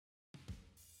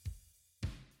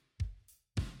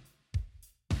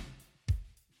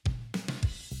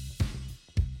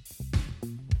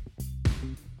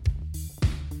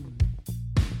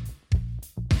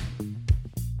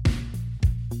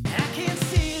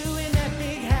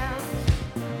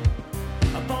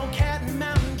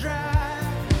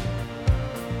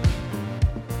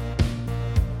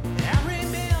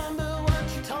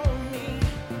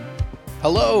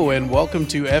Hello and welcome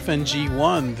to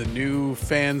FNG1, the new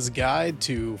fan's guide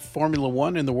to Formula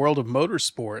One in the world of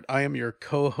motorsport. I am your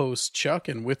co-host Chuck,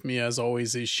 and with me as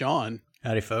always is Sean.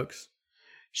 Howdy, folks.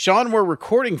 Sean, we're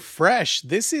recording fresh.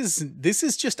 This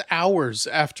is just hours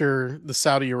after the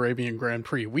Saudi Arabian Grand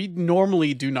Prix. We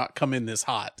normally do not come in this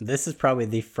hot. This is probably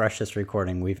the freshest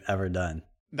recording we've ever done.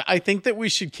 I think that we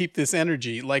should keep this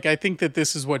energy. Like, I think that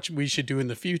this is what we should do in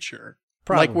the future.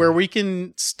 Probably. Like, where we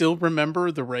can still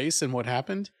remember the race and what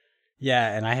happened.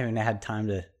 Yeah, and I haven't had time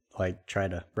to, try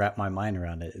to wrap my mind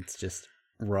around it. It's just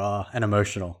raw and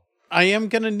emotional. I am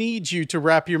going to need you to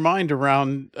wrap your mind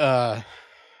around...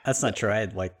 That's not true. I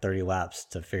had 30 laps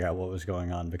to figure out what was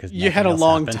going on because you had a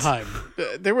long happened. time.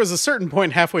 There was a certain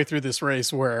point halfway through this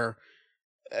race where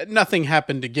nothing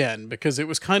happened again because it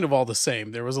was kind of all the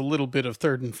same. There was a little bit of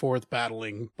third and fourth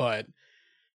battling, but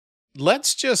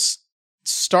let's just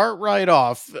start right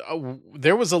off.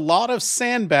 There was a lot of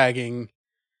sandbagging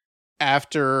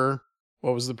after,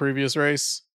 what was the previous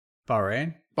race?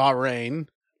 Bahrain.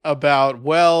 About,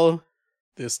 well,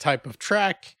 this type of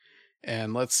track,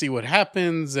 and let's see what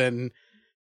happens. And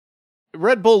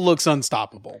Red Bull looks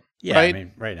unstoppable. Yeah, right? I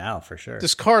mean, right now, for sure.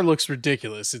 This car looks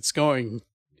ridiculous. It's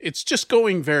just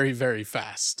going very, very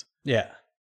fast. Yeah.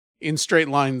 In straight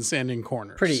lines and in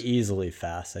corners. Pretty easily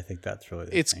fast. I think that's really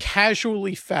the thing.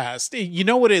 Casually fast. You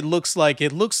know what it looks like?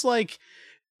 It looks like,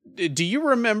 do you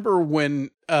remember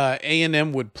when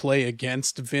A&M would play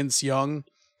against Vince Young?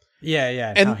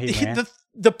 Yeah. And how he ran.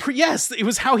 Yes, it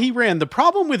was how he ran. The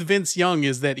problem with Vince Young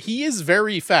is that he is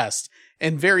very fast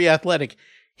and very athletic.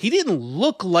 He didn't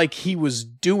look like he was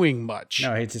doing much.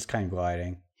 No, he's just kind of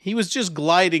gliding. He was just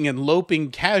gliding and loping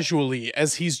casually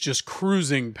as he's just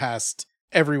cruising past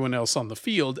everyone else on the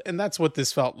field, and that's what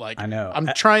this felt like. I know. I'm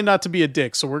trying not to be a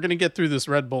dick, so we're going to get through this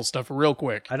Red Bull stuff real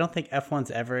quick. I don't think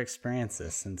F1's ever experienced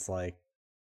this since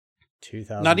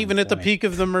 2000. Not even at the peak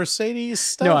of the Mercedes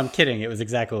stuff? No, I'm kidding. It was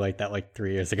exactly like that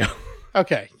 3 years ago.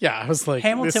 Okay, yeah, I was like...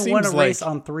 Hamilton won a race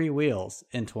on 3 wheels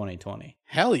in 2020.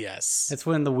 Hell yes. It's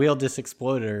when the wheel just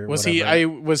exploded. Was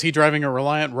he driving a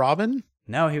Reliant Robin?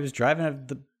 No, he was driving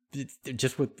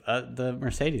just with the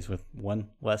Mercedes with one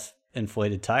less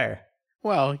inflated tire.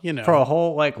 Well, you know, for a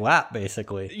whole lap,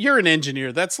 basically. You're an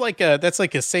engineer. That's like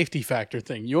a safety factor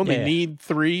thing. You only need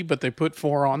 3, but they put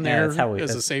 4 on there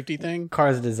as a safety thing.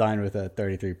 Cars are designed with a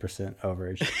 33%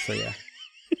 overage, so yeah.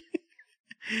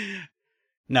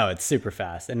 No, it's super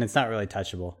fast, and it's not really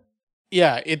touchable.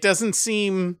 Yeah, it doesn't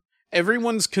seem...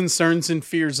 Everyone's concerns and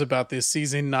fears about this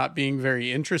season not being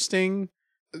very interesting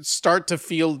start to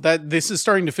feel that this is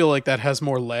starting to feel like that has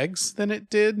more legs than it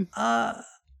did.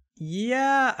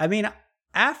 Yeah. I mean,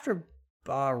 after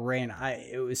Bahrain,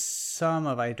 there was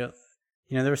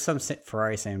some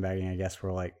Ferrari sandbagging, I guess,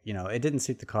 where it didn't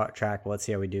suit the track. Well, let's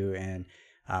see how we do in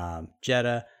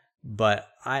Jeddah. But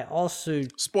I also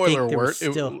spoiler alert,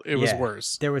 it was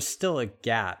worse. There was still a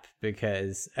gap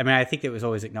because I think it was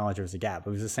always acknowledged there was a gap.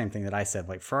 It was the same thing that I said.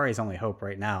 Ferrari's only hope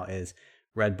right now is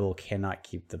Red Bull cannot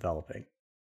keep developing.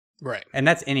 Right. And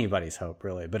that's anybody's hope,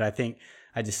 really. But I think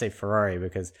I just say Ferrari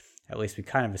because at least we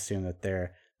kind of assume that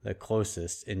they're the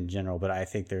closest in general. But I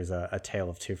think there's a tale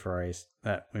of 2 Ferraris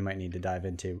that we might need to dive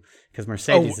into because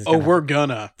Mercedes is have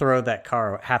to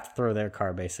throw their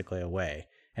car basically away.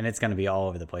 And it's going to be all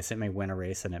over the place. It may win a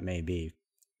race and it may be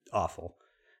awful.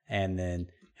 And then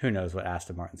who knows what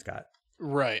Aston Martin's got.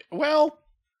 Right. Well,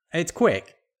 it's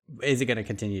quick. Is it going to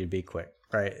continue to be quick?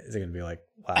 Right? Is it going to be like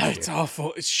last It's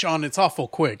awful. Sean, it's awful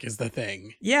quick is the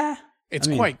thing. Yeah. It's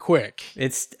quite quick.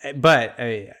 But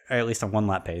at least on 1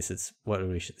 lap pace, it's what did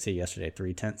we see yesterday?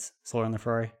 0.3 slower on the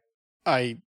Ferrari?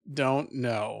 I don't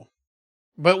know.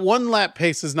 But 1 lap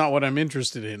pace is not what I'm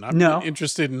interested in. I'm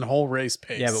interested in whole race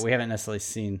pace. Yeah, but we haven't necessarily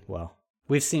seen,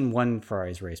 we've seen one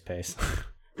Ferrari's race pace.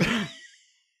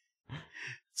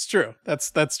 It's true.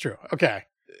 That's true. Okay.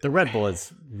 The Red Bull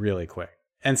is really quick.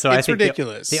 And so it's I think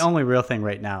ridiculous. The only real thing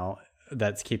right now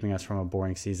that's keeping us from a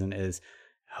boring season is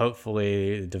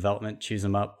hopefully the development chews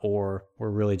them up, or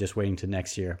we're really just waiting to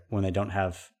next year when they don't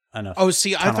have enough. Oh,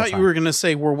 see, I thought you were going to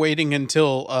say we're waiting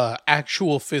until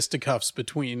actual fisticuffs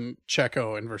between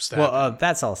Checo and Verstappen. Well,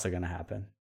 that's also going to happen.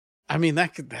 I mean,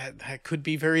 that could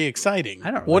be very exciting.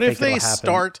 I don't really What if think they it'll happen.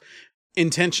 start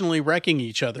intentionally wrecking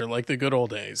each other like the good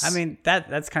old days? I mean,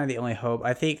 that's kind of the only hope.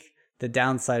 I think the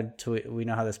downside to it, we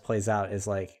know how this plays out, is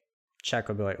Checo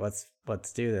will be like, let's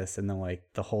do this, and then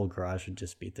the whole garage would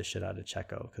just beat the shit out of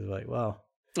Checo because well,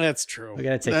 that's true. We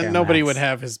got to take care of nobody Max. would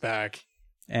have his back.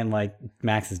 And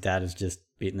Max's dad is just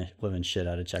beating the living shit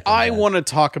out of Checo. I want to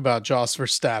talk about Jos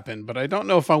Verstappen, but I don't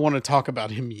know if I want to talk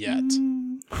about him yet.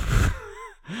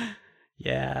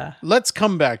 Yeah. Let's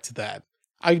come back to that.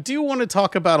 I do want to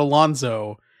talk about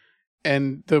Alonso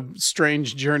and the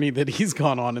strange journey that he's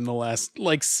gone on in the last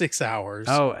 6 hours.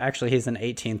 Oh, actually, he's in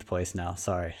 18th place now.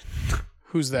 Sorry.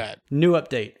 Who's that? New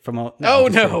update from... No.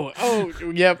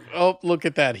 Oh, yep. Oh, look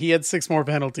at that. He had 6 more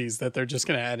penalties that they're just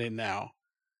going to add in now.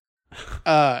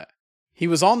 He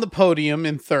was on the podium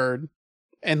in 3rd,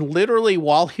 and literally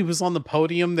while he was on the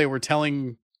podium, they were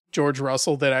telling George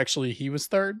Russell that actually he was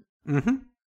 3rd. Mm-hmm.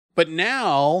 But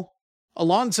now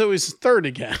Alonso is 3rd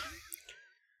again.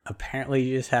 Apparently,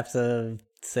 you just have to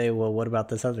say, well, what about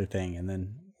this other thing? And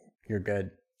then you're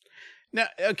good. Now,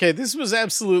 okay, this was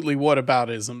absolutely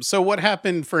whataboutism. So what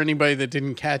happened, for anybody that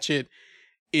didn't catch it,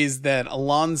 is that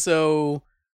Alonso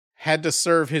had to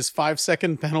serve his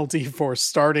 5-second penalty for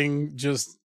starting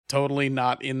just totally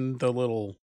not in the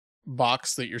little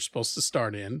box that you're supposed to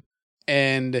start in.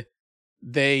 And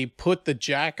they put the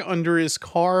jack under his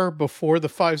car before the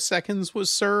 5 seconds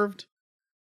was served.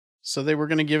 So they were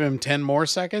going to give him 10 more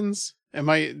seconds. Am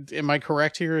I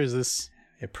correct here? Is this...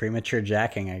 A premature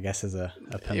jacking, I guess, is a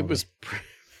penalty. It was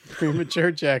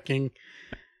premature jacking.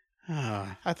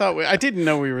 I didn't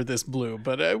know we were this blue,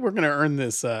 but we're going to earn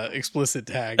this explicit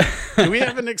tag. Do we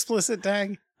have an explicit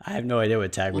tag? I have no idea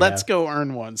what tag we have. Let's go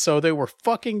earn one. So they were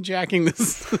fucking jacking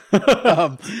this.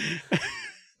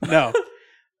 No.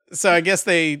 So I guess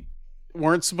they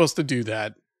weren't supposed to do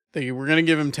that. They were going to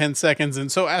give him 10 seconds.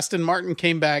 And so Aston Martin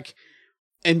came back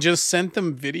and just sent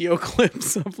them video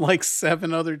clips of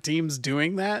 7 other teams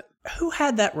doing that. Who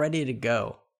had that ready to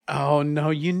go? Oh,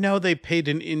 no. They paid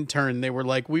an intern. They were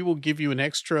like, we will give you an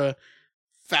extra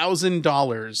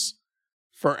 $1,000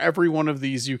 for every one of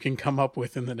these you can come up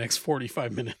with in the next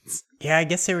 45 minutes. Yeah, I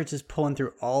guess they were just pulling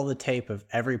through all the tape of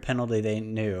every penalty they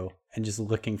knew and just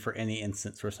looking for any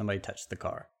instance where somebody touched the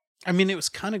car. I mean, it was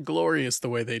kind of glorious the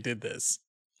way they did this.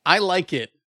 I like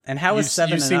it. And how was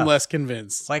 7 enough? You seem less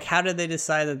convinced. How did they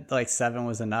decide that 7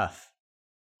 was enough?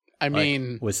 I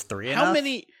mean, was 3 enough? How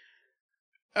many?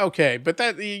 Okay, but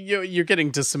that you're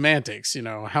getting to semantics.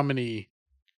 How many?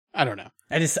 I don't know.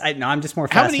 I'm just more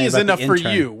fascinated. How many is about enough the for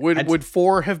intern. you? Would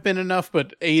 4 have been enough,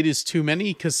 but 8 is too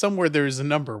many? Because somewhere there is a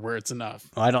number where it's enough.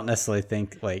 Well, I don't necessarily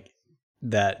think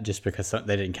that just because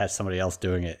they didn't catch somebody else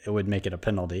doing it, it would make it a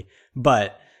penalty.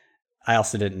 But I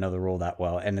also didn't know the rule that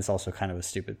well, and it's also kind of a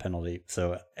stupid penalty,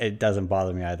 so it doesn't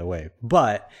bother me either way.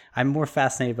 But I'm more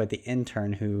fascinated by the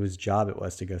intern whose job it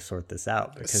was to go sort this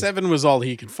out. Because 7 was all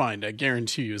he could find, I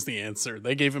guarantee you, is the answer.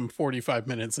 They gave him 45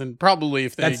 minutes, and probably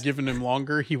if they had given him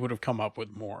longer, he would have come up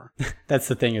with more. That's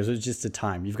the thing, is it's just a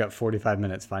time. You've got 45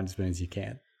 minutes, find as many as you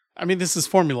can. I mean, this is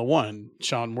Formula 1,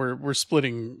 Sean. We're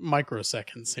splitting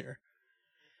microseconds here.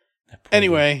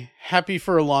 Anyway, happy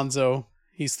for Alonso.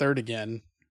 He's 3rd again.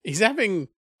 He's having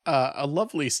a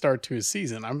lovely start to his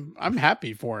season. I'm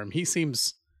happy for him. He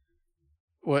seems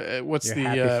what's You're the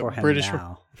happy for him British?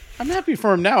 Now. I'm happy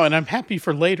for him now, and I'm happy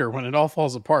for later when it all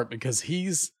falls apart, because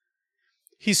he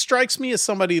strikes me as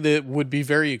somebody that would be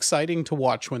very exciting to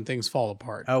watch when things fall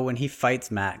apart. Oh, when he fights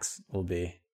Max, will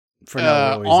be for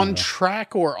no reason on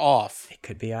track or off. It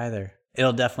could be either.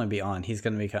 It'll definitely be on. He's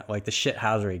going to be the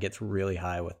shithousery gets really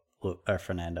high with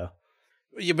Fernando.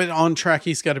 Yeah, but on track,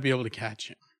 he's got to be able to catch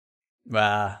him.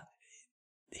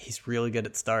 He's really good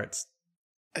at starts.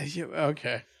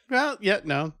 Okay. Well, yeah,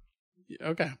 no.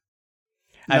 Okay.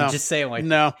 I'm just saying,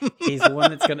 no. He's the one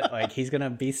that's gonna he's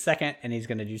gonna be second, and he's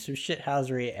gonna do some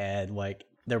shithousery, and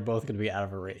they're both gonna be out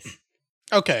of a race.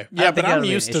 Okay, yeah, but I'm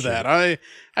used to that.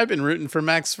 I've been rooting for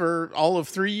Max for all of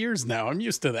 3 years now. I'm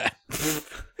used to that.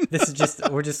 This is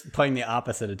we're just playing the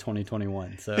opposite of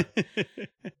 2021. So.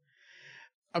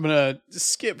 I'm going to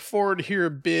skip forward here a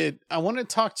bit. I want to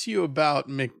talk to you about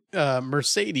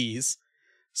Mercedes,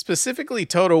 specifically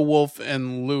Toto Wolff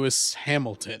and Lewis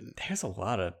Hamilton. There's a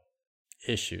lot of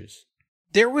issues.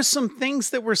 There was some things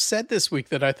that were said this week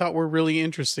that I thought were really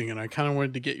interesting, and I kind of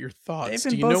wanted to get your thoughts.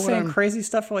 They've been both saying crazy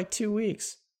stuff for 2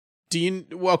 weeks.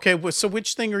 So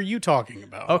which thing are you talking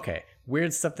about? Okay,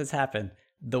 weird stuff that's happened.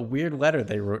 The weird letter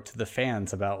they wrote to the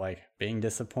fans about being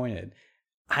disappointed.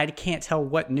 I can't tell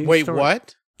what news Wait, story.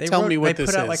 what? Tell me what this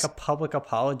is. They put out a public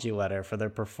apology letter for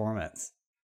their performance.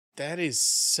 That is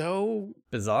so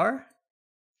bizarre.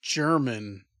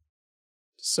 German.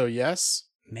 So yes,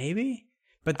 maybe.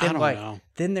 But then I don't know.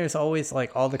 Then there's always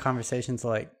all the conversations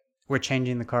we're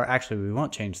changing the car. Actually, we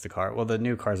won't change the car. Well, the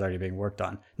new car's already being worked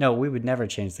on. No, we would never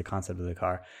change the concept of the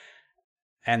car.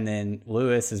 And then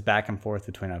Lewis is back and forth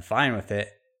between I'm fine with it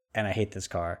and I hate this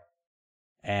car.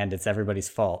 And it's everybody's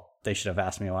fault. They should have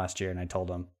asked me last year, and I told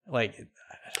them.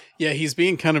 Yeah, he's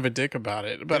being kind of a dick about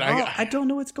it. But I don't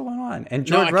know what's going on. And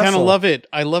George Russell, I kind of love it.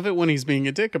 I love it when he's being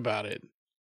a dick about it.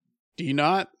 Do you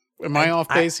not? Am I off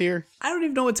base here? I don't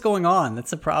even know what's going on.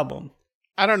 That's a problem.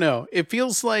 I don't know. It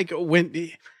feels like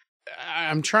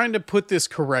I'm trying to put this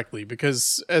correctly,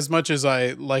 because as much as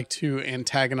I like to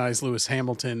antagonize Lewis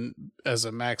Hamilton as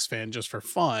a Max fan just for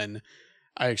fun,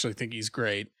 I actually think he's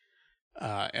great.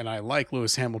 And I like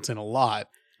Lewis Hamilton a lot.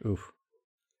 Oof.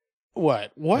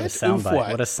 What? What a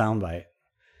soundbite. What a soundbite.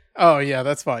 Oh, yeah,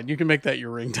 that's fine. You can make that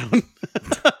your ringtone.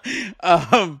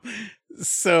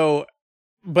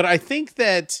 But I think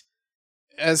that,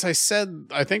 as I said,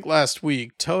 I think last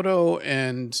week, Toto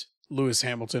and Lewis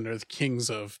Hamilton are the kings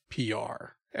of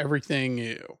PR.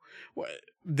 Everything,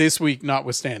 this week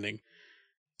notwithstanding.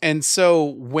 And so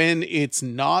when it's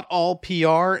not all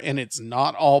PR and it's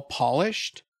not all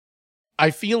polished,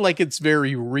 I feel like it's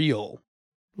very real.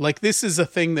 Like, this is a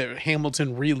thing that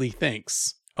Hamilton really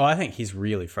thinks. Oh, I think he's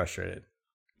really frustrated.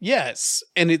 Yes,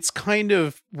 and it's kind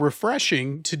of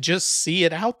refreshing to just see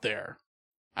it out there.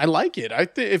 I like it.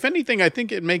 If anything, I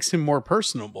think it makes him more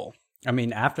personable. I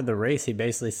mean, after the race, he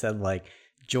basically said, like,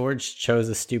 George chose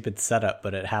a stupid setup,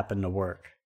 but it happened to work.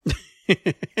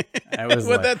 I was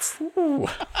well, like, that's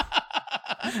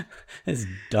this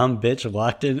dumb bitch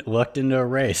lucked into a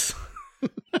race.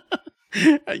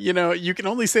 You know, you can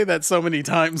only say that so many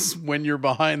times when you're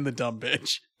behind the dumb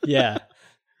bitch. Yeah.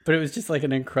 But it was just like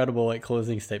an incredible like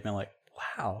closing statement, like,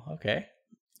 wow, okay.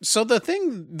 So the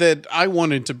thing that I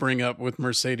wanted to bring up with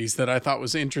Mercedes that I thought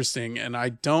was interesting, and I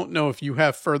don't know if you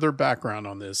have further background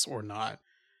on this or not,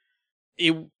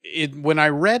 when I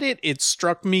read it, it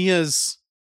struck me as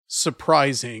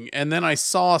surprising. And then I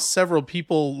saw several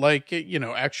people, like, you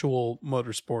know, actual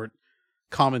motorsport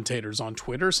commentators on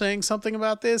Twitter saying something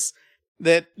about this,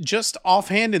 that just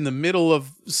offhand in the middle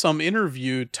of some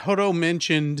interview, Toto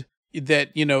mentioned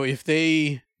that, you know, if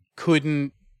they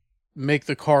couldn't make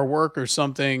the car work or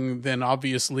something, then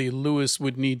obviously Lewis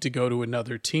would need to go to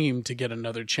another team to get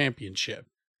another championship.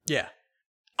 Yeah.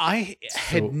 I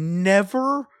had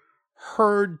never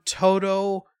heard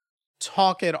Toto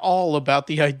talk at all about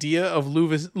the idea of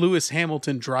Lewis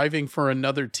Hamilton driving for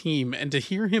another team, and to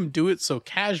hear him do it so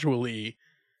casually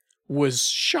was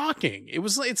shocking.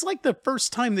 It's like the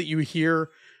first time that you hear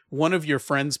one of your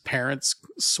friend's parents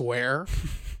swear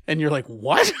and you're like,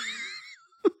 what?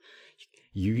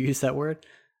 You use that word?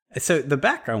 So the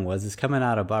background is coming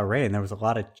out of Bahrain, there was a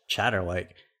lot of chatter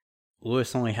like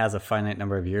Lewis only has a finite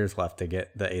number of years left to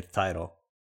get the 8th title.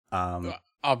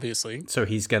 Obviously. So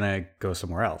he's going to go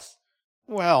somewhere else.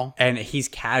 Well. And he's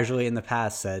casually in the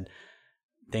past said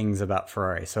things about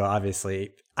Ferrari. So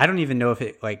obviously, I don't even know if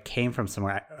it like came from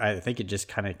somewhere. I think it just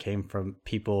kind of came from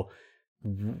people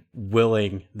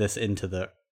willing this into the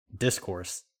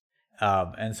discourse.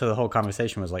 And so the whole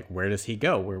conversation was like, where does he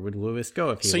go? Where would Lewis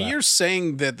go if he left? You're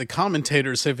saying that the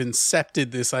commentators have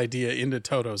incepted this idea into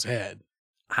Toto's head?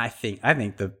 I think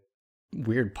the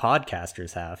weird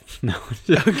podcasters have. No,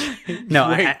 no,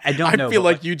 I don't know. I feel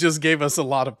like you just gave us a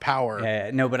lot of power.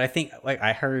 Yeah, no, but I think like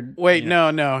I heard. Wait,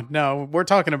 no. We're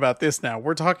talking about this now.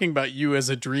 We're talking about you as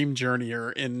a dream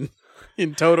journeyer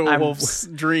in Toto Wolff's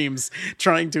dreams,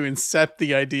 trying to incept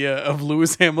the idea of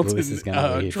Lewis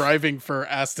Hamilton driving for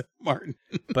Aston Martin.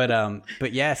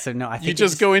 but yeah, so no, I think you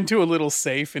just go into a little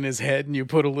safe in his head and you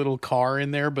put a little car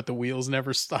in there, but the wheels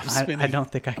never stop spinning. I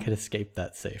don't think I could escape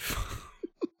that safe.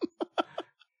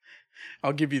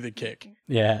 I'll give you the kick.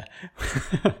 Yeah.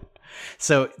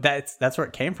 So that's where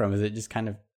it came from. Is it just kind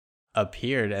of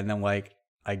appeared, and then like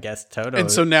I guess Toto.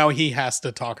 And so now he has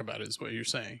to talk about it, is what you're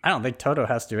saying. I don't think Toto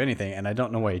has to do anything, and I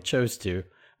don't know why he chose to,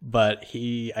 but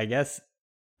he, I guess,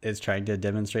 is trying to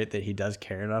demonstrate that he does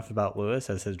care enough about Lewis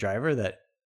as his driver that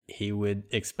he would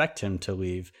expect him to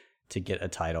leave to get a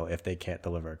title if they can't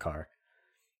deliver a car.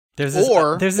 There's this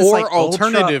like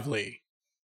alternatively,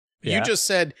 Yeah. You just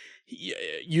said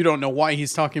you don't know why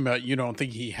he's talking about you don't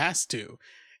think he has to.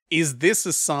 Is this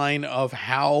a sign of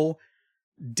how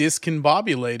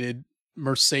discombobulated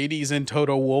Mercedes and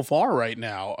Toto Wolff are right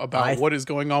now about what is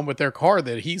going on with their car,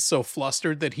 that he's so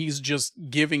flustered that he's just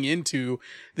giving into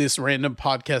this random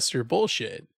podcaster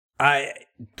bullshit? I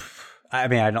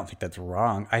mean, I don't think that's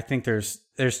wrong. I think there's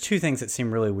two things that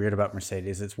seem really weird about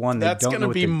Mercedes. It's one, that's going to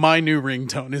be my new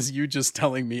ringtone, is you just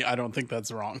telling me I don't think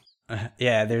that's wrong.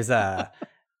 Yeah,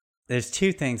 there's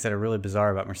two things that are really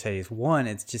bizarre about Mercedes. One,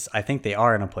 it's just I think they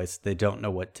are in a place they don't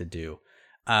know what to do.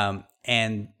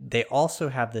 And they also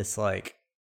have this like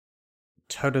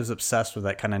Toto's obsessed with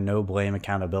that kind of no blame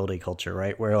accountability culture,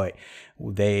 right? Where like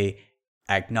they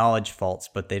acknowledge faults,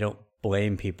 but they don't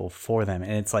blame people for them.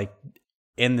 And it's like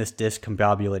in this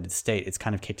discombobulated state, it's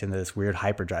kind of kicked into this weird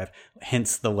hyperdrive.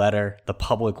 Hence the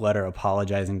public letter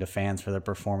apologizing to fans for their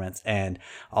performance and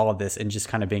all of this, and just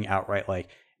kind of being outright like,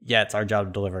 yeah, it's our job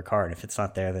to deliver a car, and if it's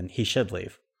not there, then he should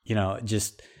leave.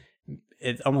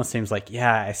 It almost seems like,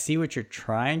 yeah, I see what you're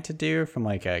trying to do from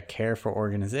like a care for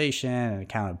organization and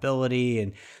accountability,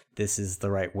 and this is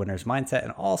the right winner's mindset.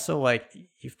 And also, like,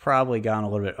 you've probably gone a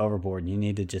little bit overboard. You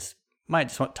need to might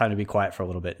just want time to be quiet for a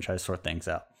little bit and try to sort things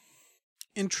out.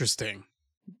 Interesting.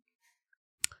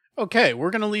 Okay, we're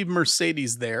going to leave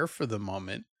Mercedes there for the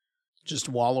moment, just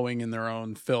wallowing in their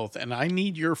own filth. And I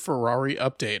need your Ferrari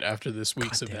update after this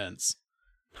week's events.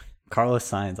 Carlos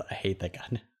Sainz, I hate that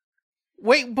guy.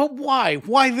 Wait, but why?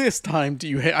 Why this time do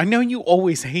you hate? I know you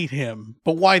always hate him,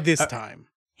 but why this time?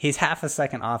 He's half a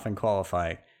second off in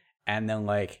qualifying, and then,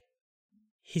 like,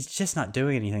 he's just not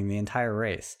doing anything the entire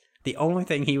race. The only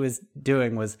thing he was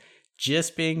doing was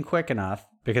just being quick enough,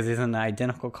 because he's in an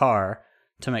identical car,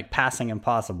 to make passing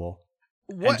impossible.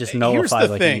 And just nullify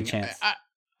like any chance.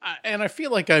 And I feel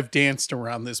like I've danced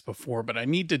around this before, but I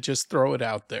need to just throw it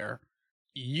out there.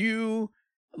 You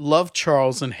love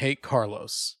Charles and hate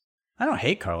Carlos. I don't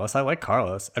hate Carlos. I like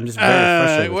Carlos. I'm just very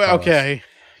frustrated with Carlos. Okay.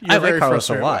 I like Carlos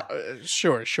a lot.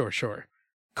 Sure.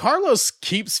 Carlos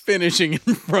keeps finishing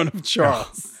in front of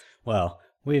Charles. Well,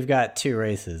 we've got 2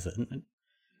 races.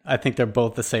 I think they're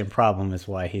both the same problem is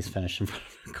why he's finished in front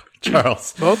of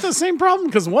Charles. Both the same problem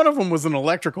because one of them was an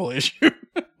electrical issue.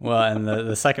 Well, and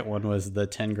the second one was the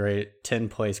 10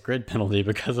 place grid penalty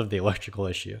because of the electrical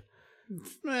issue.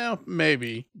 Well,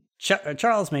 maybe.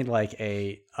 Charles made like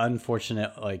a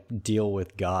unfortunate like deal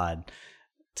with God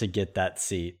to get that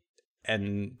seat,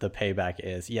 and the payback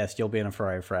is, yes, you'll be in a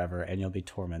Ferrari forever, and you'll be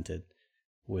tormented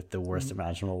with the worst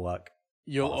imaginable luck.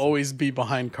 You'll always be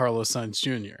behind Carlos Sainz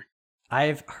Jr.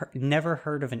 I've never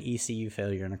heard of an ECU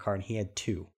failure in a car, and he had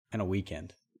 2 in a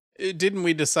weekend. Didn't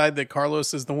we decide that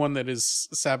Carlos is the one that is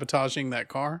sabotaging that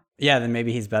car? Yeah, then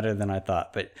maybe he's better than I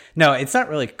thought. But no, it's not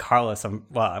really Carlos.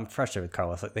 I'm frustrated with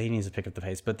Carlos. Like, he needs to pick up the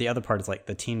pace. But the other part is like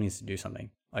the team needs to do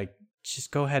something. Like,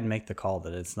 just go ahead and make the call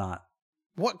that it's not.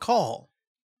 What call?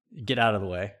 Get out of the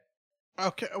way.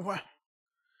 Okay. Well,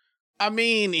 I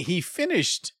mean, he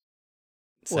finished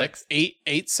 6? like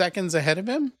 8 seconds ahead of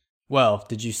him. Well,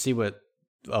 did you see what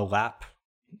the lap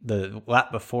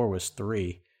before was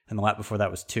 3? And the lap before that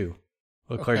was 2.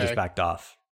 Leclerc just backed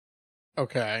off.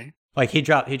 Okay. Like, he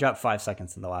dropped 5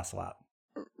 seconds in the last lap.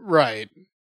 Right.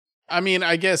 I mean,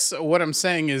 I guess what I'm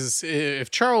saying is if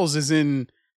Charles is in,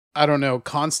 I don't know,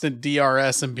 constant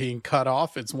DRS and being cut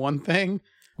off, it's one thing.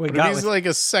 But if he's like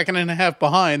a second and a half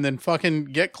behind, then fucking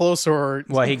get closer.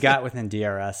 Well, he got within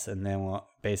DRS, and then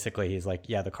basically he's like,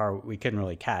 yeah, the car we couldn't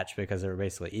really catch because they were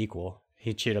basically equal.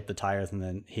 He chewed up the tires, and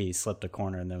then he slipped a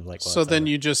corner, and then was like, well, so then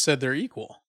you just said they're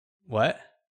equal. What?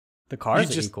 The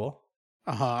cars are equal.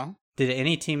 Uh-huh. Did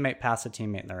any teammate pass a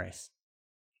teammate in the race?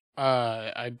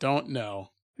 I don't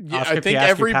know. Yeah, Oscar I think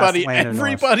Piastri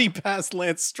everybody passed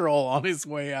Lance Stroll on his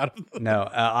way out of the... No,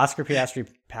 Oscar Piastri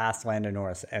passed Lando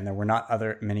Norris, and there were not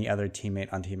many other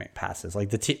teammate passes.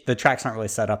 Like, the tracks aren't really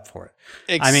set up for it.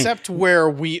 Except where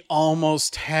we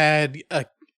almost had a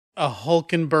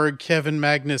Hulkenberg, Kevin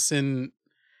Magnussen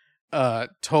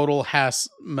total Haas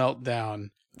meltdown.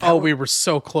 We were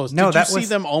so close. No, Did you see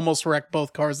them almost wreck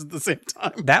both cars at the same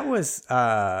time? That was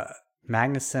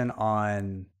Magnussen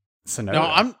on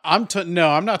Sonoda. No,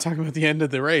 I'm not talking about the end of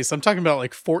the race. I'm talking about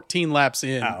like 14 laps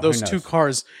in. Those 2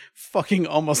 cars fucking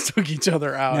almost took each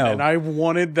other out, and I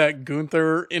wanted that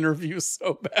Gunther interview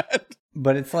so bad.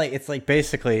 But it's like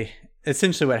basically,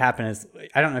 essentially what happened is,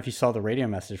 I don't know if you saw the radio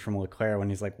message from Leclerc when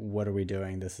he's like, "What are we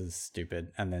doing? This is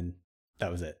stupid," and then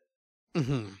that was it.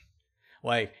 Mm-hmm.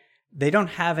 Like, they don't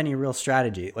have any real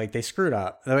strategy. Like, they screwed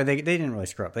up. They didn't really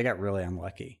screw up. They got really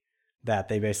unlucky that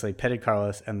they basically pitted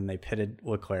Carlos and then they pitted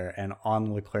Leclerc, and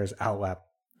on Leclerc's outlap,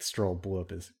 Stroll blew up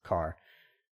his car.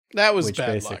 That was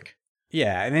bad luck.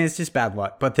 Yeah, I mean, it's just bad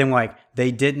luck. But then, like,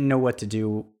 they didn't know what to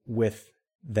do with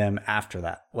them after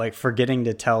that. Like, forgetting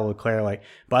to tell Leclerc, like,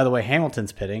 by the way,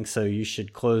 Hamilton's pitting, so you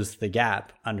should close the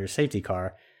gap under safety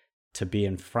car to be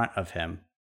in front of him.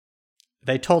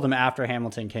 They told him after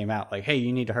Hamilton came out, like, hey,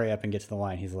 you need to hurry up and get to the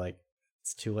line. He's like,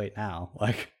 it's too late now.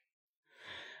 Like,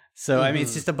 so, I mean,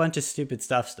 it's just a bunch of stupid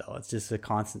stuff still. It's just a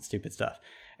constant stupid stuff.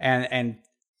 And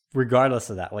regardless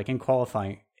of that, like, in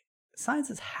qualifying, Sainz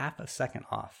is half a second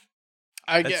off.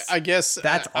 I guess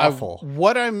that's awful.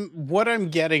 What I'm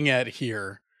getting at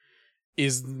here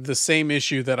is the same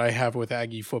issue that I have with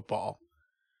Aggie football.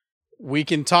 We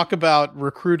can talk about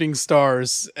recruiting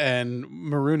stars and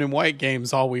maroon and white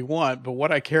games all we want, but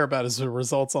what I care about is the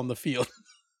results on the field.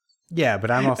 Yeah, but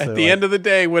I'm also... At the end of the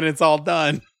day, when it's all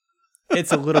done...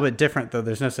 It's a little bit different, though.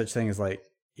 There's no such thing as, like,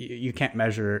 you can't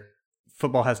measure...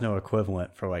 Football has no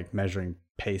equivalent for, like, measuring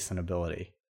pace and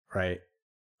ability, right?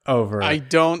 over. I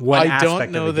don't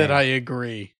know that game. I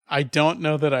agree. I don't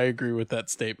know that I agree with that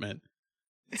statement.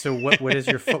 So what is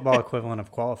your football equivalent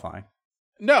of qualifying?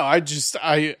 No, I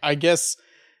guess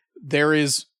there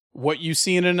is what you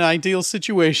see in an ideal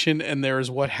situation, and there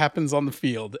is what happens on the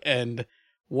field. And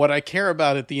what I care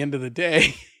about at the end of the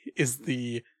day is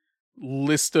the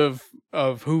list of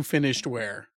who finished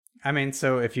where. I mean,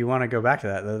 so if you want to go back to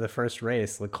that, the first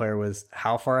race, Leclerc was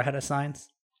how far ahead of Sainz?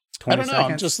 20 I don't know.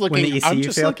 seconds I'm just looking. I'm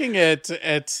just looking at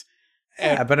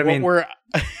yeah, but I mean, we're.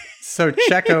 So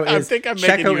Checo is. I think I'm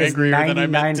making you angrier than I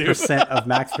meant to. 99% of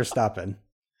Max Verstappen.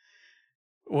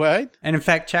 What? And in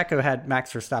fact, Checo had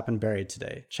Max Verstappen buried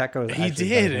today. Checo he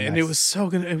did, and it was so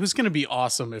good. It was going to be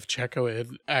awesome if Checo had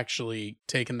actually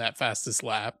taken that fastest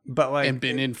lap, but like, and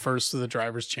been in first to the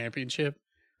drivers' championship.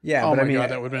 Yeah, oh but my god,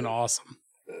 that would have been awesome.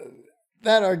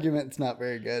 That argument's not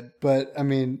very good, but I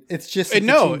mean, it's just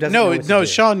no,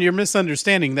 Sean, you're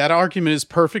misunderstanding. That argument is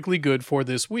perfectly good for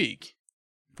this week.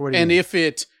 And if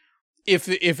it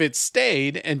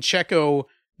stayed and Checo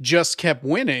just kept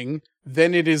winning,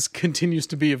 then it continues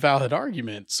to be a valid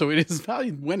argument. So it is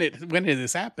valid when it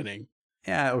is happening.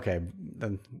 Yeah, okay,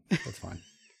 then that's fine.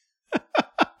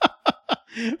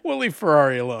 We'll leave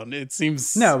Ferrari alone. It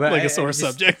seems like a sore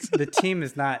subject. The team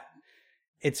is not.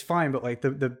 It's fine, but like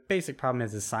the basic problem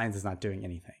is Sainz is not doing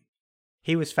anything.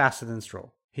 He was faster than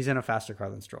Stroll. He's in a faster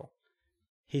car than Stroll.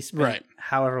 He spent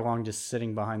however long just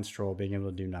sitting behind Stroll, being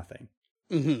able to do nothing.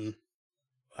 Mm-hmm.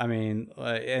 I mean,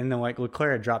 and then like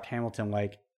Leclerc had dropped Hamilton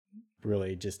like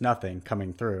really just nothing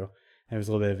coming through. And it was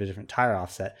a little bit of a different tire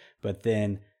offset, but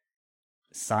then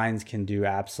Sainz can do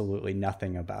absolutely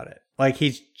nothing about it. Like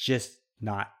he's just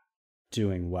not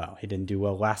doing well. He didn't do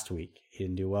well last week. He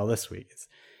didn't do well this week.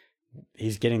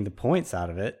 He's getting the points out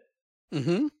of it,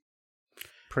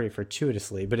 pretty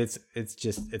fortuitously, but it's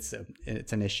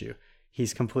an issue.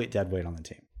 He's complete dead weight on the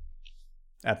team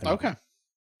at the moment.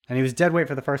 And he was dead weight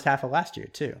for the first half of last year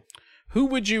too. Who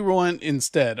would you want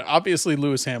instead? Obviously,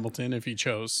 Lewis Hamilton, if he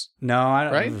chose. No, I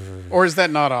don't. Right? Or is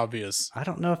that not obvious? I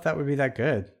don't know if that would be that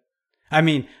good. I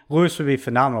mean, Lewis would be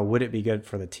phenomenal. Would it be good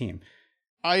for the team?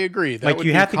 I agree. That like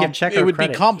you have to give Checo it would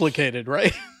credit. Be complicated,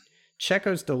 right?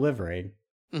 Checo's delivering.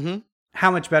 Mm-hmm.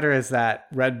 How much better is that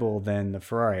Red Bull than the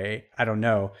Ferrari? I don't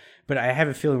know. But I have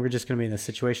a feeling we're just going to be in this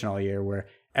situation all year where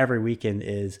every weekend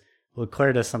is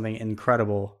Leclerc does something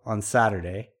incredible on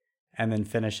Saturday and then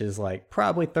finishes like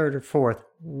probably third or fourth,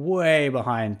 way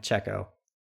behind Checo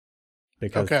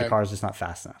because the car's just not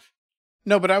fast enough.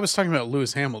 No, but I was talking about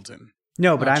Lewis Hamilton.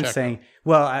 No, but I'm saying,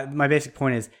 my basic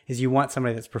point is you want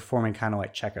somebody that's performing kind of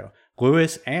like Checo.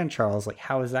 Lewis and Charles, like,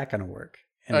 how is that going to work?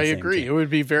 I agree. Team? It would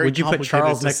be very Would you put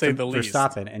Charles next to the least.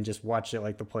 Verstappen and just watch it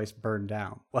like the place burn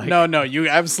down? Like, no, you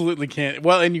absolutely can't.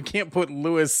 Well, and you can't put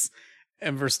Lewis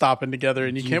and Verstappen together,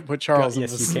 and you can't put Charles and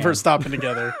Verstappen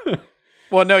together.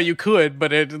 Well, no, you could,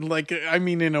 but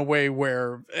in a way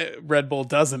where Red Bull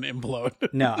doesn't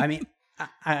implode. No, I mean, I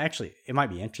actually, it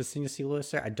might be interesting to see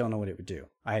Lewis there. I don't know what it would do.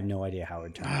 I have no idea how it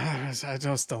would turn out. I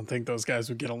just don't think those guys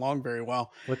would get along very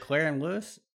well. Leclerc and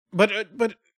Lewis? But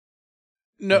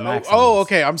no.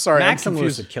 Okay. I'm sorry. Max and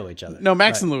Lewis would kill each other. No,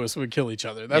 Max and Lewis would kill each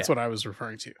other. That's what I was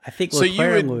referring to. I think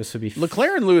Leclerc and Lewis would be...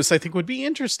 Leclerc and Lewis, I think, would be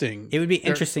interesting. It would be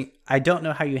interesting. I don't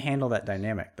know how you handle that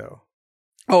dynamic, though.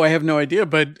 Oh, I have no idea,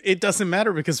 but it doesn't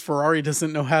matter because Ferrari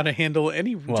doesn't know how to handle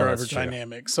any driver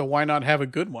dynamic. So why not have a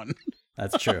good one?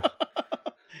 That's true.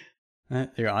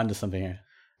 You're onto something here.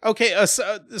 Okay,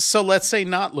 so let's say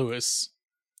not Lewis.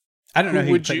 I don't know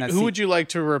who would you like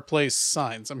to replace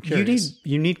Sainz? I'm curious.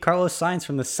 You need Carlos Sainz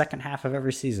from the second half of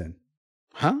every season.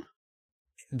 Huh?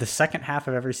 The second half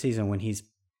of every season when he's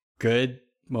good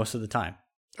most of the time.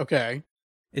 Okay.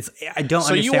 I don't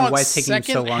understand why it's taking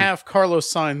so long. Second half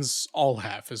Carlos Sainz, all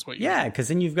half is what you want. Because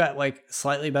then you've got like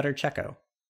slightly better Checo.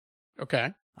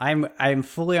 Okay. I'm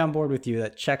fully on board with you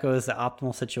that Checo is the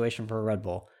optimal situation for a Red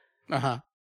Bull. Uh-huh.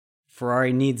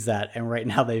 Ferrari needs that, and right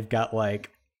now they've got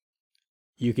like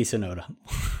Yuki Tsunoda.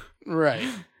 Right.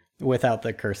 Without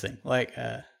the cursing. Like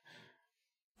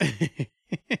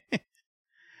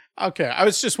Okay, I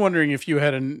was just wondering if you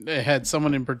had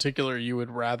someone in particular you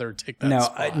would rather take that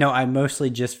spot. No, I'm mostly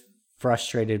just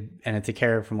frustrated, and it's a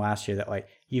carry from last year that like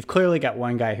you've clearly got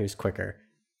one guy who's quicker.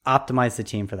 Optimize the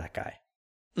team for that guy.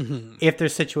 Mm-hmm. If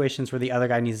there's situations where the other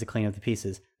guy needs to clean up the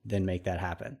pieces, then make that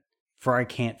happen. Ferrari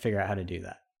can't figure out how to do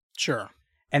that. Sure.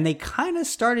 And they kind of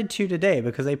started to today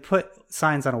because they put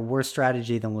Sainz on a worse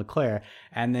strategy than Leclerc,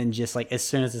 and then just like as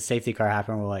soon as the safety car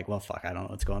happened, we're like, well, fuck, I don't know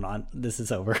what's going on. This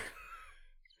is over.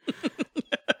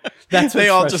 They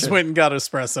all just went and got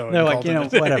espresso. They're like,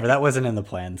 whatever. That wasn't in the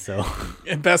plan. So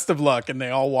and best of luck. And they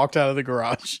all walked out of the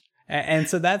garage. And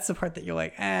so that's the part that you're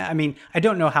like, I mean, I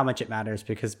don't know how much it matters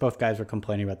because both guys were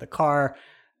complaining about the car,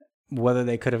 whether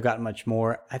they could have gotten much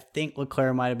more. I think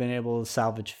Leclerc might have been able to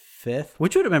salvage 5th,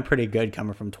 which would have been pretty good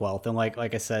coming from 12th. And like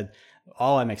I said,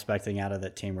 all I'm expecting out of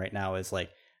that team right now is like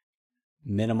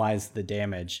minimize the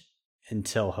damage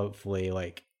until hopefully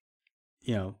like,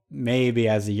 you know, maybe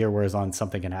as the year wears on,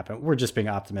 something can happen. We're just being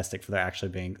optimistic for there actually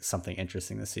being something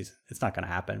interesting this season. It's not going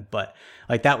to happen, but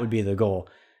like that would be the goal.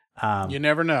 You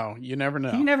never know. You never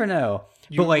know. You never know.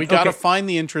 But like, we got to find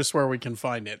the interest where we can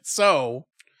find it. So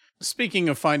speaking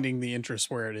of finding the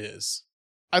interest where it is,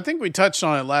 I think we touched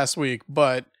on it last week,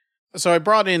 but so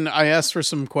I asked for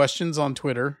some questions on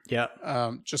Twitter. Yeah.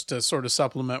 Just to sort of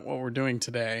supplement what we're doing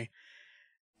today.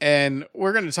 And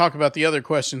we're going to talk about the other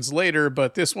questions later,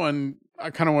 but this one I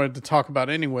kind of wanted to talk about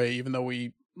anyway, even though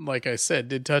we, like I said,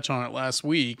 did touch on it last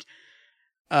week.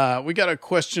 We got a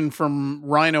question from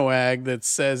Rhino Ag that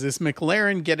says, is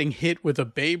McLaren getting hit with a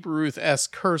Babe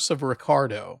Ruth-esque curse of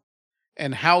Ricciardo?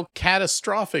 And how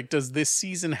catastrophic does this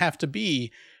season have to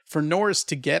be for Norris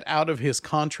to get out of his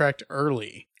contract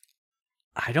early?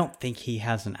 I don't think he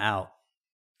has an out.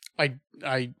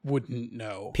 I wouldn't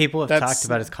know. People have talked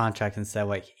about his contract and said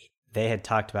like they had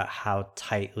talked about how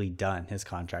tightly done his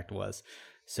contract was.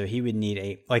 So he would need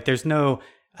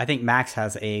I think Max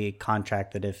has a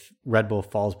contract that if Red Bull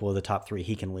falls below the top 3,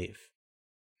 he can leave.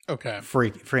 Okay.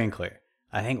 Free and clear.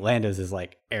 I think Lando's is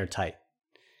like airtight.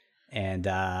 And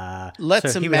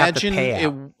let's imagine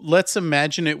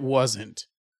it wasn't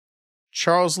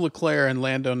Charles Leclerc and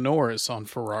Lando Norris on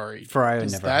Ferrari.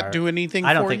 Does that do anything for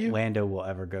you? I don't think Lando will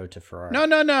ever go to Ferrari.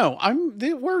 No.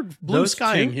 We're blue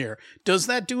skying here. Does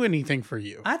that do anything for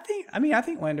you? I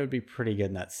think Lando would be pretty good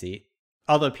in that seat.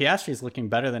 Although Piastri is looking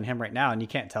better than him right now, and you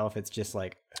can't tell if it's just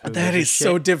like... That is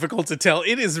so difficult to tell.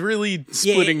 It is really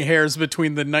splitting hairs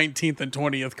between the 19th and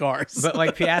 20th cars. But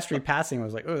like Piastri passing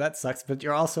was like, oh, that sucks. But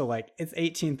you're also like, it's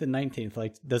 18th and 19th.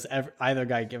 Like, does either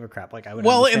guy give a crap? Like, I would.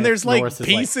 Well, and there's like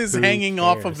pieces hanging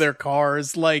off of their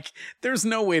cars. Like, there's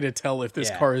no way to tell if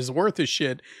this car is worth a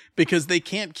shit because they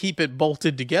can't keep it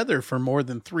bolted together for more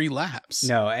than 3 laps.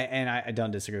 No, and I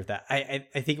don't disagree with that.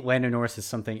 I think Lando Norris is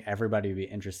something everybody would be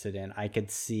interested in. I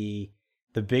could see.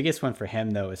 The biggest one for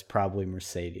him, though, is probably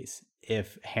Mercedes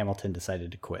if Hamilton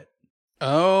decided to quit.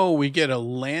 Oh, we get a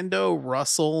Lando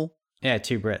Russell. Yeah,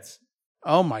 2 Brits.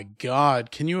 Oh, my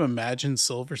God. Can you imagine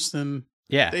Silverstone?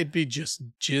 Yeah. They'd be just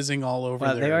jizzing all over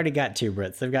Well, they already got 2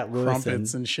 Brits. They've got Lewis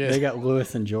and shit. They got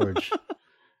Lewis and George.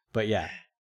 But yeah.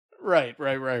 Right.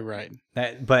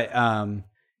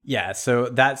 Yeah, so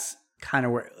that's kind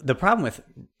of where... The problem with,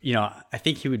 I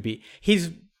think he would be...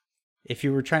 If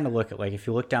you were trying to look at, like, if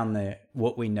you look down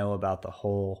what we know about the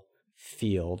whole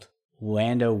field,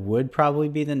 Lando would probably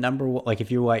be the number one. Like, if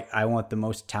you're like, I want the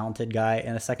most talented guy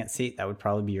in a second seat, that would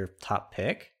probably be your top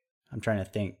pick. I'm trying to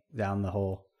think down the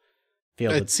whole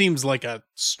field. It seems like a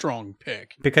strong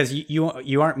pick. Because you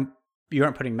aren't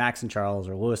putting Max and Charles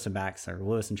or Lewis and Max or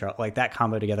Lewis and Charles, like that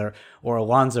combo together, or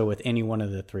Alonso with any one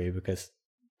of the 3 because,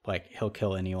 like, he'll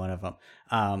kill any one of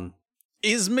them.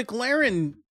 Is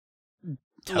McLaren...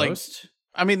 Toast?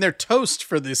 They're toast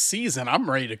for this season. I'm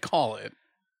ready to call it.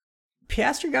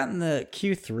 Piastri got in the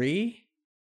Q3.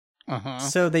 Uh-huh.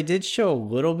 So they did show a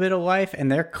little bit of life,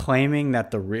 and they're claiming that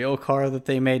the real car that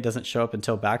they made doesn't show up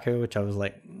until Baku, which I was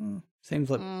like, seems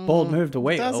like bold move to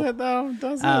wait. Does it, though?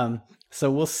 Does it?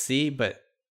 So we'll see, but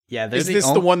yeah. Is this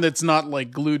the one that's not, like,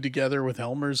 glued together with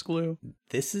Elmer's glue?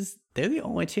 They're the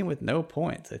only team with no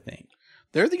points, I think.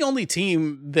 They're the only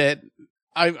team that...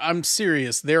 I'm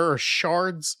serious. There are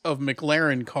shards of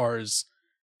McLaren cars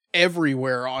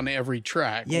everywhere on every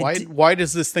track. Yeah, why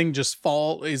does this thing just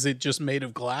fall? Is it just made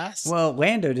of glass? Well,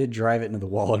 Lando did drive it into the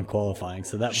wall in qualifying,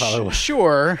 so that probably was...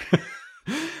 Sure.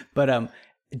 But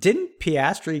didn't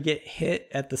Piastri get hit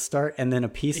at the start and then a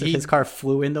piece of his car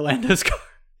flew into Lando's car?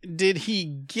 Did he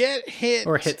get hit?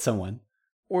 Or hit someone?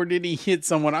 Or did he hit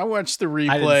someone? I watched the replay.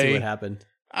 I didn't see what happened.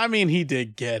 He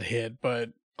did get hit, but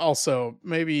also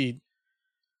maybe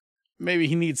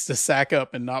he needs to sack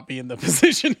up and not be in the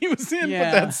position he was in,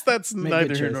 but that's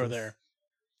neither here nor there.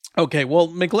 Okay, well,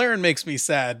 McLaren makes me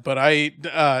sad, but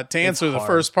to answer the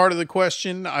first part of the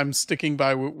question, I'm sticking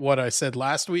by what I said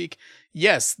last week.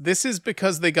 Yes, this is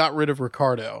because they got rid of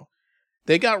Ricciardo.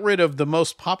 They got rid of the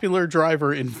most popular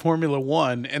driver in Formula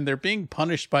 1, and they're being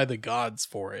punished by the gods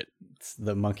for it. It's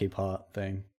the monkey paw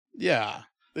thing. Yeah,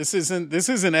 this isn't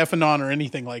F&on or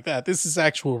anything like that. This is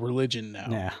actual religion now.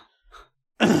 Yeah.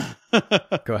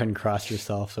 Go ahead and cross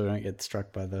yourself so we don't get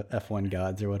struck by the F1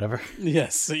 gods or whatever.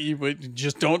 Yes, you would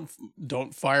just don't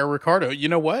fire Ricciardo. You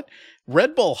know what?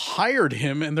 Red Bull hired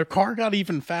him, and their car got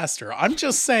even faster. I'm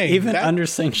just saying, even under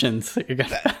sanctions,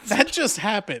 that just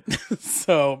happened.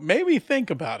 So maybe think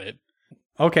about it.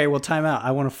 Okay, well, time out.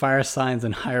 I want to fire signs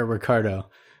and hire Ricciardo.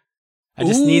 I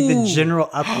just need the general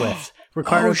uplift.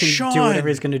 Ricciardo can do whatever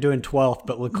he's going to do in 12th,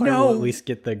 but Ricciardo will at least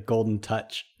get the golden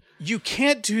touch. You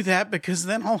can't do that because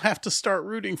then I'll have to start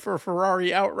rooting for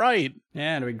Ferrari outright.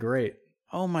 Yeah, it'd be great.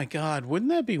 Oh my God. Wouldn't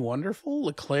that be wonderful?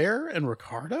 Leclerc and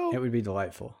Ricciardo? It would be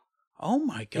delightful. Oh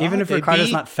my God. Even if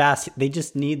Ricciardo's not fast, they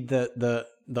just need the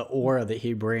aura that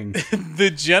he brings.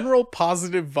 The general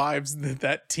positive vibes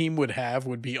that team would have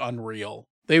would be unreal.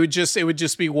 It would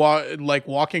just be like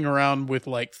walking around with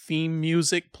like theme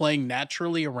music playing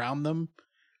naturally around them.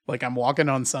 Like I'm walking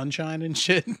on sunshine and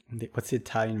shit. What's the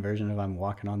Italian version of I'm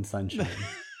walking on sunshine?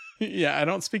 Yeah, I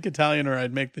don't speak Italian or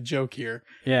I'd make the joke here.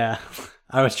 Yeah.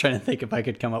 I was trying to think if I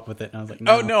could come up with it and I was like,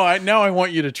 no. Oh, no, now I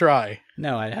want you to try.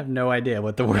 No, I have no idea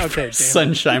what the word for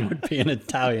sunshine would be in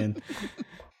Italian.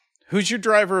 Who's your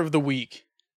driver of the week?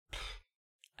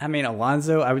 I mean,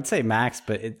 Alonso, I would say Max,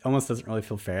 but it almost doesn't really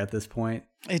feel fair at this point.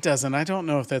 It doesn't. I don't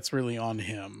know if that's really on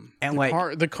him. And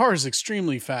the car is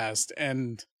extremely fast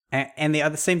and the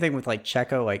other same thing with like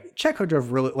Checo. Like Checo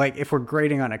drove really, like if we're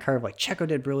grading on a curve, like Checo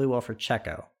did really well for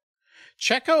Checo.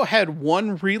 Checo had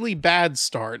one really bad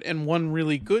start and one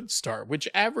really good start, which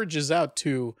averages out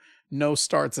to no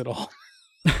starts at all.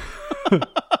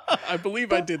 I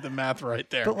believe I did the math right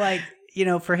there. But like, you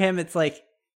know, for him, it's like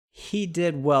he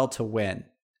did well to win.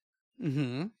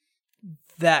 Mm-hmm.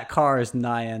 That car is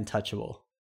nigh untouchable.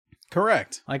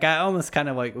 Correct. Like I almost kind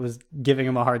of like was giving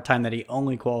him a hard time that he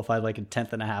only qualified like a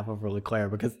 10th.5 over Leclerc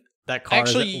because that car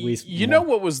actually, is at least you know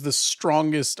what was the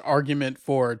strongest argument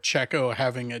for Checo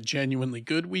having a genuinely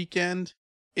good weekend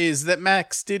is that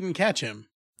Max didn't catch him.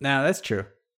 No, that's true.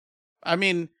 I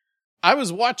mean, I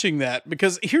was watching that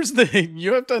because here's the thing.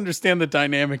 You have to understand the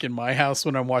dynamic in my house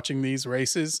when I'm watching these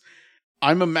races.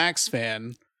 I'm a Max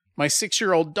fan. My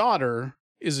 6-year-old daughter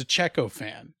is a Checo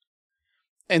fan.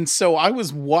 And so I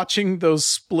was watching those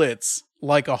splits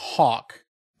like a hawk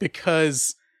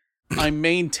because I'm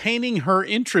maintaining her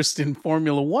interest in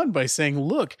Formula One by saying,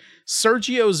 look,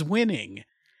 Sergio's winning.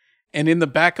 And in the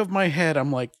back of my head,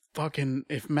 I'm like, fucking,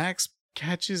 if Max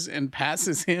catches and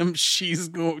passes him, she's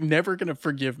never going to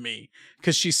forgive me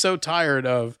because she's so tired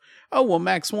of, oh, well,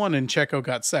 Max won and Checo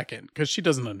got second because she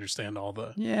doesn't understand all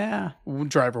the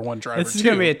driver one, driver two. This is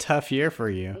going to be a tough year for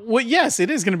you. Well, yes, it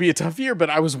is going to be a tough year, but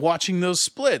I was watching those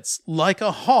splits like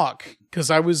a hawk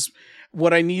because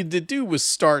what I needed to do was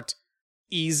start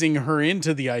easing her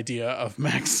into the idea of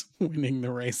Max winning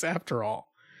the race after all.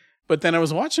 But then I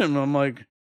was watching him and I'm like,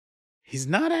 he's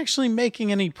not actually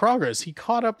making any progress. He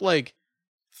caught up like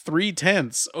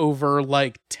 0.3 over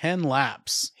like 10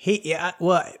 laps.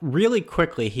 Really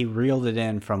quickly he reeled it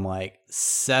in from like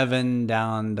 7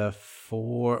 down to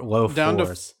 4, low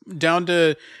fours, down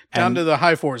to the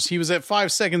high fours. He was at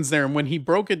 5 seconds there, and when he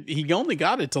broke it, he only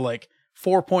got it to like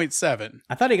 4.7.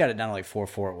 I thought he got it down to like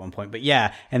 4.4 at one point, but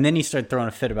yeah, and then he started throwing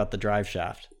a fit about the drive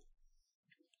shaft.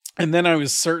 And then I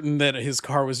was certain that his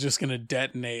car was just going to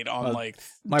detonate on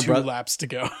two laps to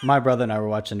go. My brother and I were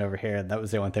watching over here, and that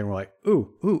was the one thing we're like,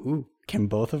 ooh, can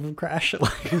both of them crash?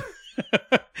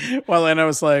 Well, and I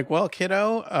was like, well,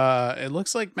 kiddo, it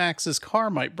looks like Max's car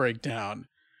might break down.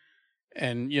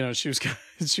 And, you know, she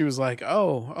was like,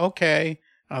 oh, okay.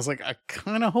 I was like, I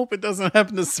kind of hope it doesn't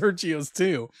happen to Sergio's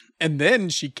too. And then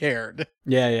she cared.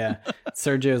 Yeah.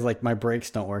 Sergio's like, my brakes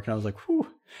don't work. And I was like, whew.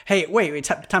 Hey, wait,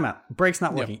 time out. Brakes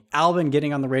not working. Yep. Albin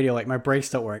getting on the radio like, my brakes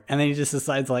don't work. And then he just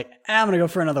decides like, I'm going to go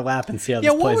for another lap and see how this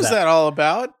plays out. Yeah, what was that all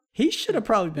about? He should have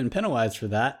probably been penalized for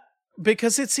that.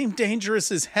 Because it seemed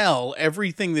dangerous as hell,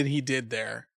 everything that he did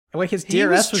there. Like his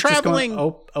DRS was just going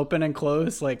open and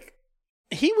close. Like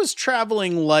he was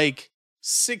traveling like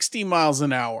 60 miles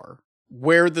an hour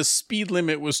where the speed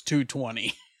limit was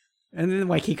 220. And then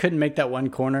like he couldn't make that one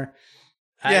corner.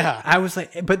 Yeah. I was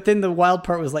like, but then the wild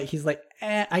part was like, he's like,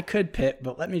 I could pit,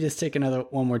 but let me just take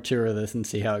one more tour of this and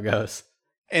see how it goes.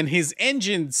 And his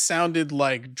engine sounded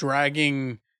like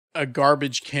dragging a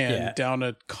garbage can down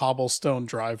a cobblestone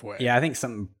driveway. Yeah,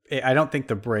 I don't think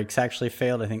the brakes actually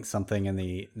failed. I think something in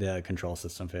the control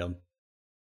system failed.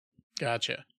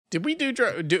 Gotcha. Did we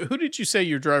who did you say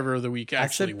your driver of the week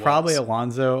actually was? Probably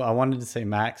Alonso. I wanted to say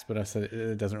Max, but I said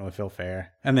it doesn't really feel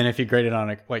fair. And then if you grade it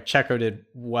on like Checo did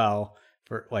well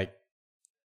for like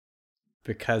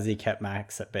because he kept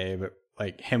Max at bay, but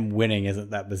like him winning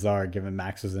isn't that bizarre given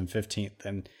Max was in 15th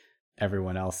and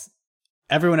everyone else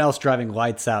everyone else driving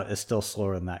lights out is still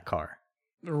slower than that car.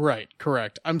 Right,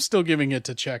 correct. I'm still giving it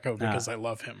to Checo because I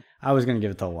love him. I was going to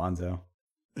give it to Alonso.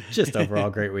 Just overall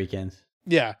great weekend.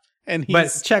 Yeah. But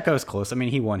Checo's close. I mean,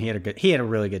 he won. He had a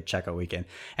really good Checo weekend.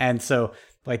 And so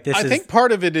like I think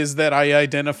part of it is that I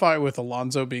identify with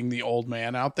Alonso being the old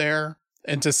man out there,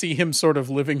 and to see him sort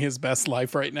of living his best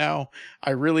life right now,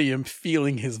 I really am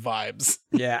feeling his vibes.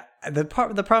 Yeah. The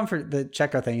problem for the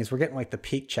Checo thing is we're getting like the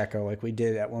peak Checo like we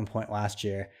did at one point last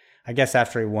year. I guess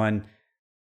after he won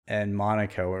in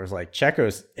Monaco, where it was like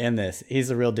Checo's in this. He's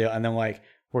the real deal. And then like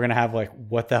we're going to have like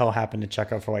what the hell happened to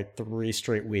Checo for like 3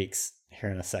 straight weeks here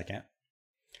in a second.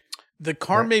 The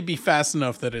car may be fast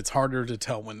enough that it's harder to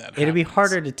tell when that happens. It'd be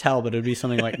harder to tell, but it'd be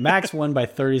something like Max won by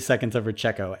 30 seconds over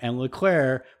Checo, and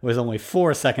Leclerc was only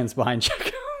 4 seconds behind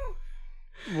Checo.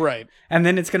 Right. And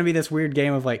then it's going to be this weird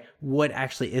game of like, what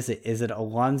actually is it? Is it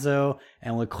Alonso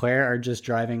and Leclerc are just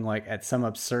driving like at some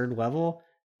absurd level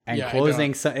and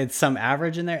closing it's some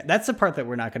average in there? That's the part that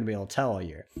we're not going to be able to tell all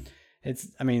year.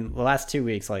 The last 2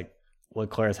 weeks, like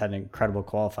Leclerc's had an incredible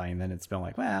qualifying, then it's been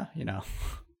like, well,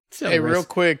 Hey, real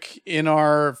quick, in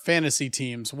our fantasy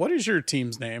teams, what is your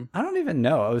team's name? I don't even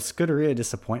know. It was Scuderia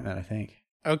Disappointment, I think.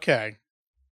 Okay.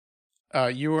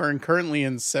 You are currently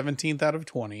in 17th out of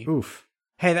 20. Oof.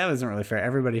 Hey, that wasn't really fair.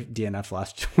 Everybody DNF'd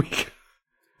last week.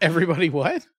 Everybody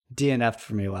what? DNF'd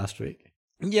for me last week.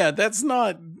 Yeah, that's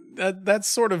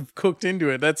sort of cooked into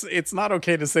it. It's not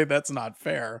okay to say that's not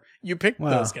fair. You picked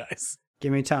those guys.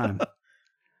 Give me time.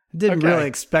 Didn't really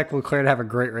expect Leclerc to have a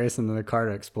great race and then the car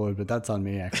to explode, but that's on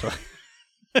me, actually.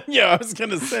 Yeah, I was going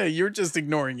to say, you're just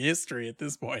ignoring history at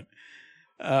this point.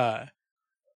 The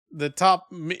top,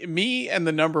 me and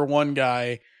the number one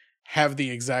guy have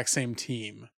the exact same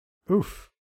team. Oof.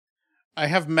 I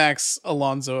have Max,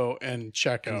 Alonso, and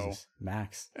Checo. Jesus,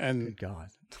 Max. And good God.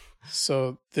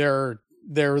 So they're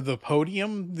the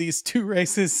podium, these 2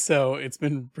 races, so it's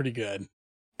been pretty good.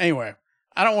 Anyway.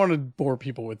 I don't want to bore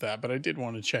people with that, but I did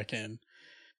want to check in.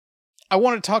 I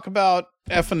want to talk about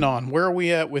F&On. Where are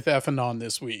we at with F&On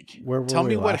this week? Tell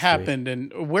me what happened.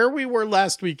 And where we were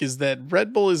last week is that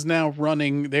Red Bull is now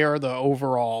running. They are the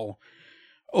overall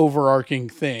overarching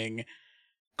thing.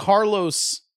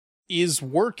 Carlos is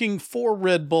working for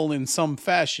Red Bull in some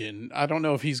fashion. I don't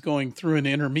know if he's going through an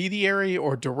intermediary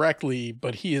or directly,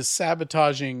 but he is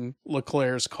sabotaging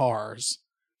Leclerc's cars.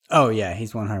 Oh, yeah.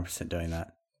 He's 100% doing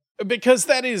that. Because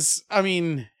that is, I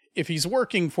mean, if he's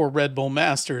working for Red Bull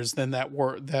Masters, then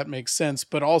that makes sense.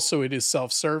 But also it is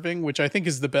self-serving, which I think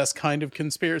is the best kind of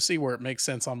conspiracy where it makes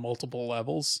sense on multiple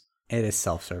levels. It is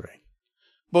self-serving.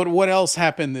 But what else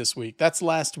happened this week? That's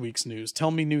last week's news.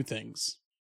 Tell me new things.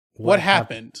 What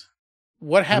happened?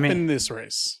 What happened this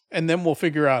race? And then we'll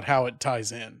figure out how it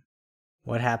ties in.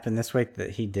 What happened this week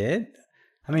that he did?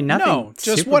 I mean, nothing. No,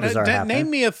 just super bizarre happened.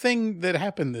 Name me a thing that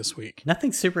happened this week.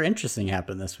 Nothing super interesting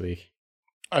happened this week.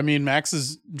 I mean,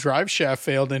 Max's drive shaft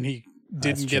failed and he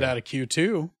didn't get out of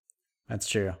Q2. That's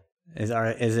true. Is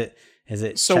it?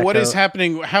 So Checo? What is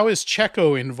happening? How is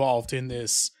Checo involved in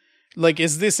this? Like,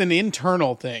 is this an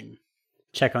internal thing?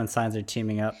 Checo and Sainz are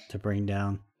teaming up to bring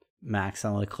down Max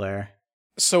and Leclerc.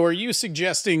 So are you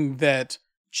suggesting that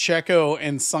Checo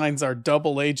and Sainz are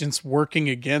double agents working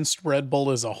against Red Bull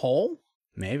as a whole?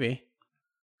 Maybe.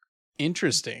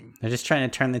 Interesting. They're just trying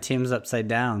to turn the teams upside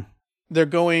down. They're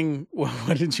going,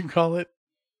 what did you call it?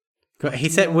 He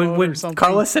said, when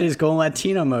Carlos said he's going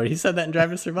Latino mode, he said that in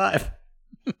Drive to Survive.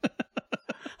 I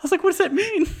was like, what does that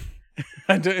mean?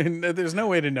 There's no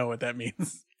way to know what that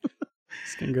means.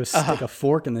 Just going to go stick a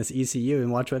fork in this ECU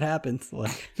and watch what happens.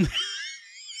 Like,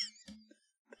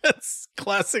 that's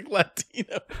classic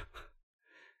Latino.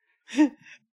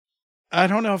 I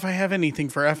don't know if I have anything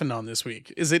for F&On this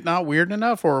week. Is it not weird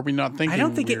enough, or are we not thinking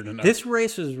weird enough? This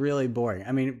race was really boring.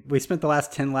 I mean, we spent the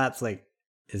last 10 laps like,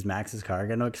 is Max's car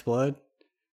going to explode?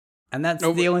 And that's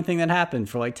the only thing that happened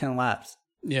for like 10 laps.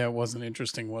 Yeah, it wasn't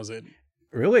interesting, was it?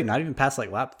 Really? Not even past like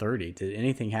lap 30 did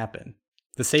anything happen.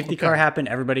 The safety car happened.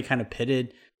 Everybody kind of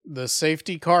pitted. The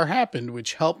safety car happened,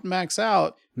 which helped Max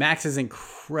out. Max is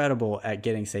incredible at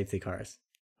getting safety cars.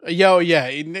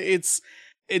 Yeah.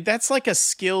 That's like a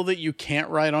skill that you can't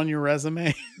write on your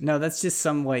resume. No, that's just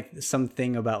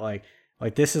something about like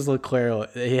this is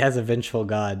Leclerc. He has a vengeful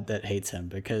God that hates him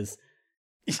because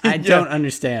I don't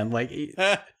understand. Like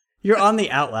you're on the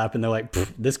outlap and they're like,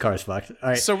 this car's fucked. All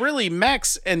right. So really,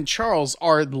 Max and Charles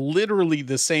are literally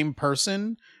the same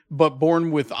person, but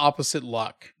born with opposite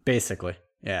luck. Basically,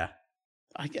 yeah.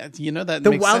 That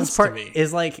the makes wildest sense part to me.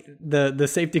 is like the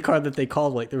safety car that they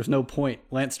called. Like there was no point.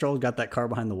 Lance Stroll got that car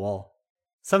behind the wall.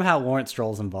 Somehow Lawrence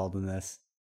Stroll's involved in this.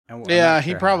 Yeah,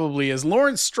 he probably is.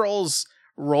 Lawrence Stroll's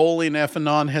role in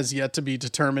F&On has yet to be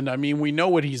determined. I mean, we know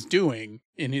what he's doing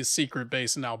in his secret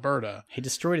base in Alberta. He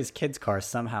destroyed his kid's car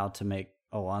somehow to make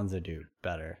Alonso do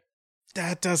better.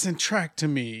 That doesn't track to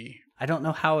me. I don't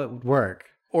know how it would work.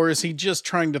 Or is he just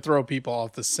trying to throw people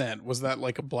off the scent? Was that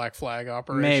like a black flag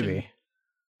operation? Maybe.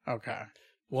 Okay.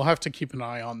 We'll have to keep an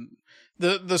eye on...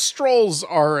 The Strolls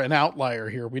are an outlier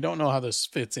here. We don't know how this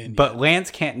fits in But yet. Lance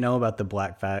can't know about the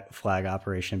black flag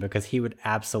operation because he would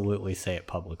absolutely say it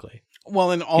publicly.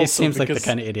 Well, and also he seems like the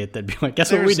kind of idiot that'd be like,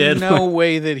 guess what we did? There's no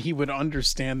way that he would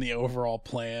understand the overall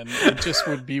plan. It just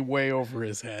would be way over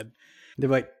his head. They're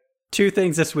like, 2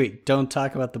 things this week. Don't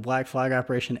talk about the black flag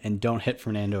operation and don't hit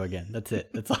Fernando again. That's it.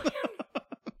 That's all.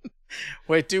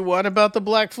 Wait, do what about the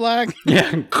black flag?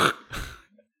 Yeah.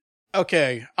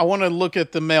 Okay, I want to look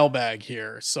at the mailbag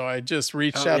here. So I just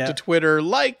reached out to Twitter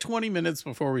like 20 minutes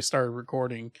before we started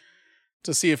recording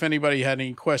to see if anybody had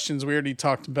any questions. We already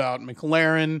talked about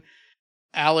McLaren.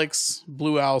 Alex,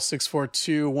 Blue Owl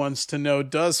 642 wants to know,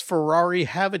 does Ferrari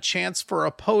have a chance for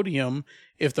a podium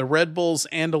if the Red Bulls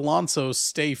and Alonso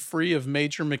stay free of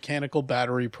major mechanical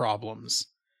battery problems?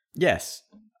 Yes.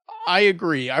 I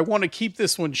agree. I want to keep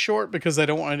this one short because I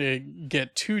don't want to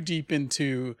get too deep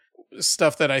into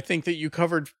stuff that I think that you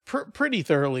covered pretty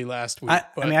thoroughly last week.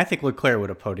 I think Leclerc would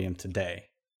have podiumed today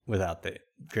without the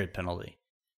grid penalty.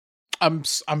 I'm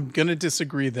going to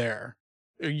disagree there.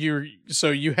 So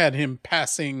you had him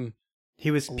passing.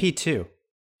 He was P2.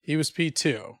 He was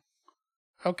P2.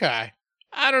 Okay.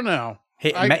 I don't know.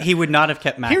 He would not have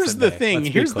kept Max. Here's the thing.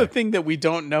 Here's the thing that we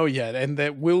don't know yet, and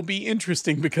that will be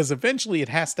interesting because eventually it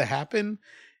has to happen,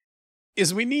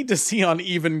 is we need to see on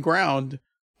even ground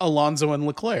Alonso and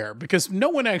Leclerc, because no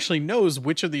one actually knows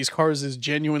which of these cars is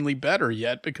genuinely better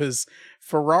yet, because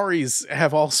Ferraris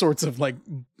have all sorts of like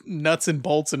nuts and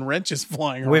bolts and wrenches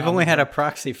flying around. We've only had a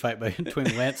proxy fight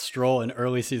between Lance Stroll and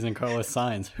early season Carlos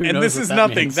Sainz. Who and knows this what is that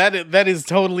nothing. means? That is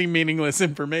totally meaningless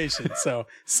information. So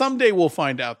someday we'll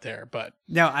find out there. But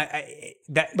no, I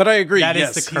agree. That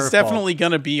yes, is the he's definitely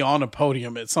going to be on a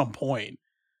podium at some point.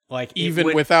 Like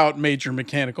even without major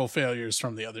mechanical failures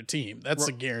from the other team. That's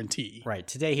a guarantee. Right.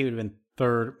 Today he would have been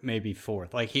 3rd, maybe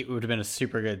 4th. Like he would have been a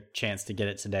super good chance to get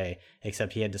it today,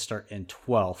 except he had to start in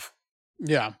 12th.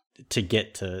 Yeah. To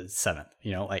get to 7th.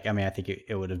 You know, like, I mean, I think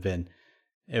it would have been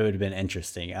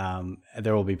interesting.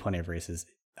 There will be plenty of races.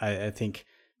 I think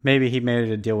maybe he made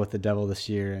a deal with the devil this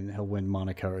year and he'll win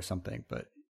Monaco or something, but.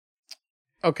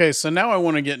 Okay. So now I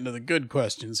want to get into the good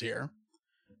questions here.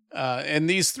 And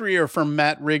these 3 are from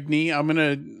Matt Rigney. I'm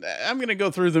gonna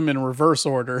go through them in reverse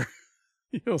order.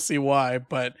 You'll see why.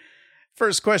 But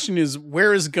first question is,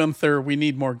 where is Gunther? We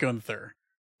need more Gunther.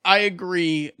 I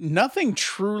agree. Nothing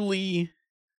truly.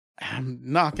 I'm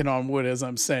knocking on wood as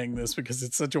I'm saying this because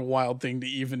it's such a wild thing to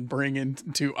even bring in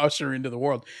to usher into the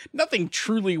world. Nothing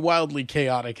truly wildly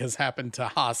chaotic has happened to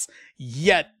Haas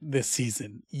yet this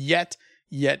season. Yet.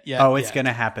 Oh, it's going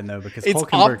to happen though, because it's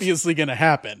obviously going to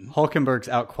happen. Hulkenberg's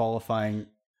out qualifying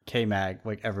K-Mag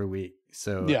like every week.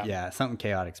 So yeah, something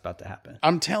chaotic's about to happen.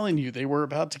 I'm telling you, they were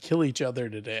about to kill each other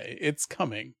today. It's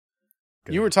coming.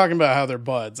 Good. You were talking about how they're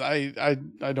buds. I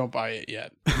don't buy it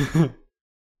yet.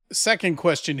 Second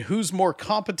question, who's more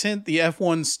competent, the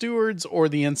F1 stewards or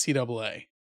the NCAA?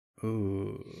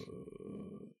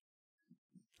 Ooh.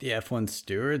 The F1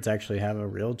 stewards actually have a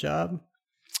real job?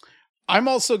 I'm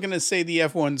also going to say the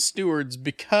F1 stewards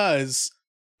because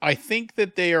I think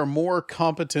that they are more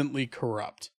competently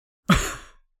corrupt.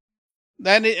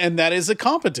 That is a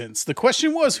competence. The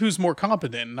question was who's more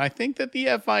competent, and I think that the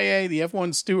FIA, the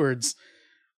F1 stewards,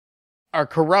 are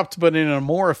corrupt, but in a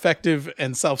more effective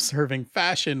and self-serving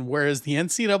fashion, whereas the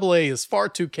NCAA is far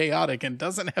too chaotic and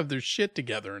doesn't have their shit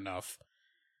together enough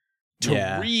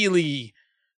to really,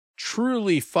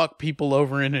 truly fuck people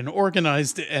over in an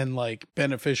organized and like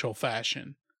beneficial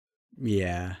fashion.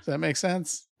 Yeah. Does that make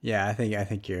sense? Yeah, I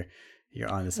think you're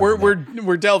on to something.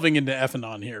 We're delving into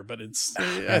F&On here, but it's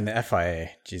and the FIA,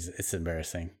 geez, it's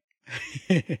embarrassing.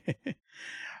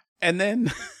 And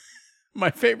then my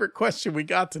favorite question we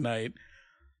got tonight: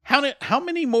 how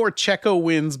many more Checo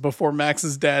wins before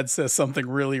Max's dad says something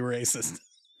really racist?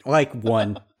 Like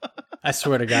 1. I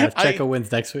swear to God, if Checo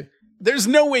wins next week. There's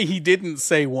no way he didn't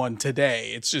say 1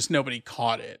 today. It's just nobody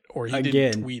caught it or he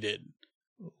didn't tweet it.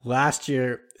 Last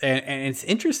year, and it's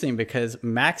interesting because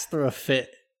Max threw a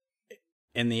fit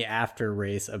in the after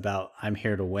race about I'm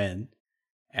here to win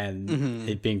and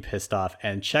it being pissed off.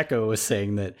 And Checo was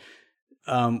saying that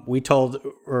we told,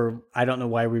 or I don't know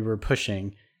why we were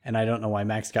pushing, and I don't know why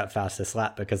Max got fastest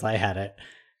lap because I had it.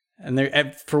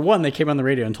 And for 1, they came on the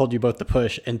radio and told you both to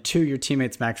push, and 2, your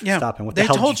teammates Max Verstappen. What the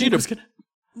hell told you to?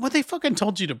 What they fucking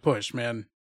told you to push, man?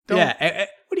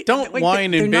 Don't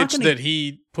whine and bitch that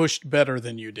he pushed better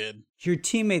than you did. Your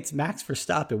teammate's Max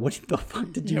Verstappen. What the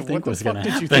fuck did you think was going to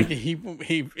happen? Did you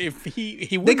think if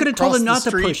he they could have told him not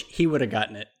to push, he would have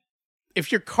gotten it. If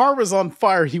your car was on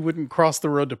fire, he wouldn't cross the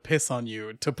road to piss on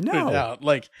you to put it out.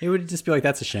 Like, he would just be like,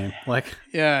 "That's a shame." Like,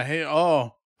 yeah, hey,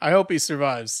 I hope he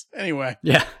survives. Anyway,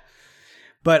 yeah.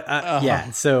 But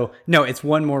so no, it's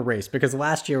one more race because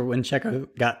last year when Checo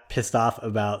got pissed off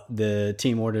about the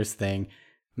team orders thing,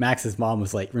 Max's mom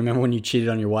was like, "Remember when you cheated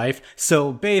on your wife?"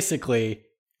 So basically,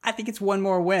 I think it's one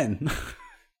more win.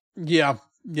 Yeah.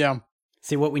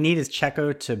 See, what we need is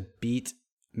Checo to beat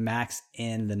Max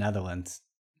in the Netherlands.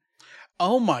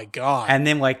 Oh my god! And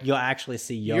then you'll actually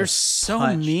see you're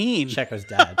so mean, Checo's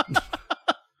dad.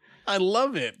 I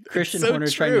love it. Christian Horner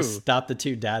trying to stop the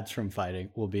two dads from fighting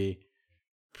will be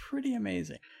pretty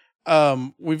amazing.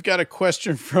 We've got a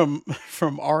question from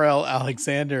RL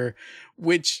Alexander,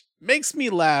 which makes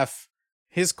me laugh.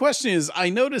 His question is,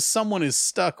 I noticed someone is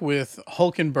stuck with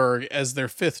Hülkenberg as their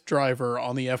fifth driver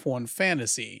on the F1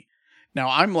 Fantasy. Now,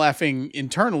 I'm laughing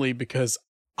internally because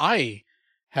I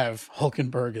have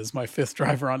Hülkenberg as my fifth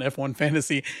driver on F1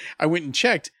 Fantasy. I went and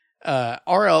checked.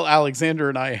 RL Alexander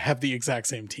and I have the exact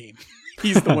same team.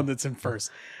 He's the one that's in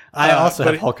first. I also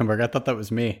have Hülkenberg. I thought that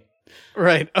was me.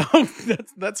 Right. Oh,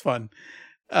 that's fun.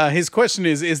 His question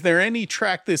is there any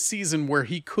track this season where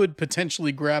he could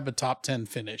potentially grab a top 10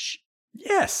 finish?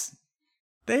 Yes.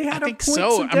 They had a point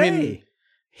so. Today.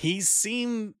 I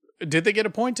mean, did they get a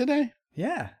point today?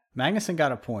 Yeah. Magnussen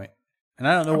got a point. And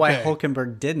I don't know why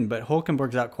Hülkenberg didn't, but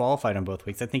Hülkenberg's out-qualified on both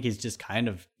weeks. I think he's just kind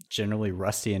of generally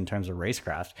rusty in terms of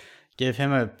racecraft. Give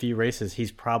him a few races,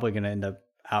 he's probably going to end up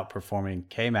outperforming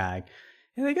K-Mag.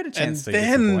 And they get a chance to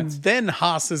get some points. Then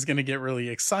Haas is going to get really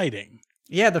exciting.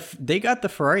 Yeah, they got the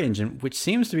Ferrari engine, which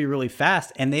seems to be really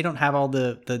fast, and they don't have all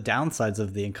the downsides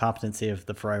of the incompetency of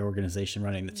the Ferrari organization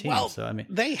running the team. Well, so I mean,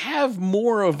 they have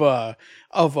more of a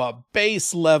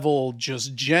base level,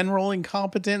 just general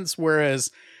incompetence,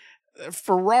 whereas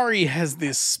Ferrari has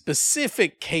this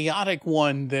specific chaotic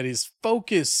one that is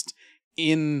focused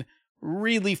in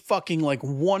really fucking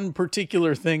one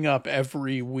particular thing up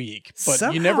every week,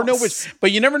 but you never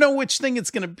know which thing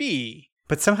it's going to be.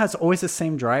 But somehow it's always the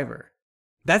same driver.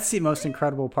 That's the most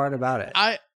incredible part about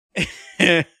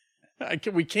it.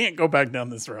 We can't go back down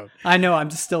this road. I know. I'm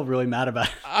just still really mad about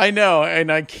it. I know,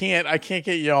 and I can't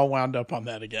get you all wound up on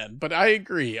that again. But I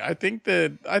agree. I think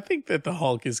that the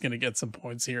Hulk is going to get some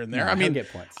points here and there. Yeah, I mean,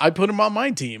 get points. I put him on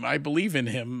my team. I believe in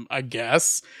him, I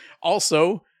guess.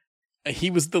 Also,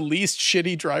 he was the least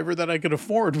shitty driver that I could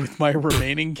afford with my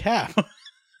remaining cap.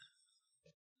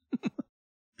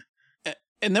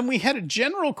 And then we had a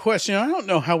general question. I don't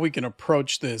know how we can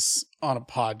approach this on a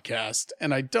podcast,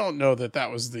 and I don't know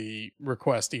that was the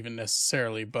request even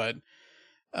necessarily, but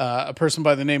a person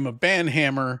by the name of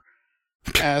Banhammer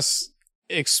asks,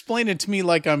 explain it to me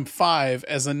like I'm 5.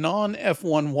 As a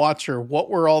non-F1 watcher, what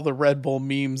were all the Red Bull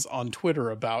memes on Twitter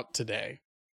about today?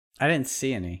 I didn't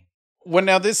see any. Well,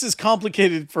 now this is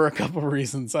complicated for a couple of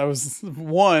reasons.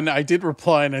 I did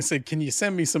reply and I said, can you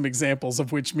send me some examples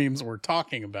of which memes we're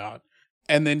talking about?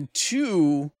 And then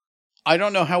 2, I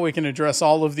don't know how we can address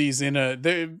all of these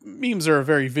the memes are a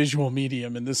very visual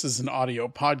medium and this is an audio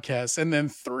podcast. And then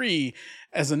 3,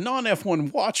 as a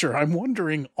non-F1 watcher, I'm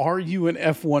wondering, are you an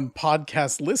F1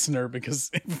 podcast listener? Because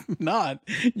if not,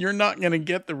 you're not going to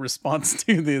get the response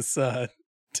to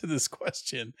this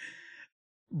question.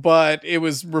 But it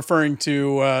was referring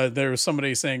to, there was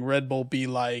somebody saying Red Bull be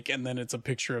like, and then it's a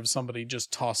picture of somebody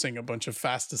just tossing a bunch of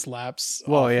fastest laps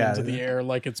into the air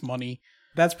like it's money.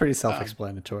 That's pretty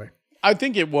self-explanatory. I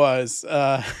think it was.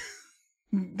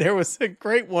 There was a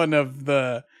great one of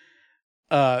the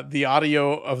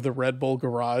audio of the Red Bull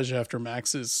garage after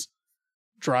Max's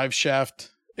drive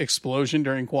shaft explosion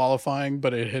during qualifying,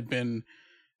 but it had been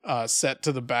set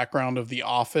to the background of The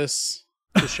Office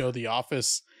to show The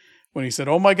Office. When he said,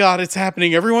 "Oh my God, it's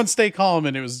happening. Everyone stay calm."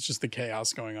 And it was just the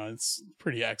chaos going on. It's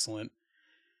pretty excellent.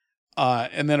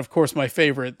 And then, of course, my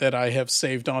favorite that I have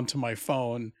saved onto my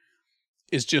phone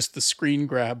is just the screen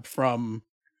grab from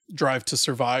Drive to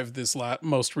Survive this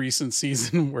most recent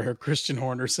season where Christian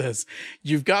Horner says,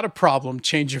 "You've got a problem.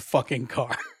 Change your fucking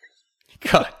car."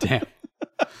 God damn.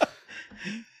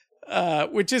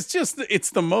 Which is just, it's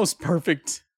the most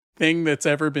perfect thing that's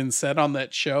ever been said on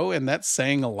that show. And that's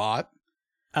saying a lot.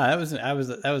 That was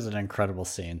an incredible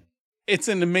scene. It's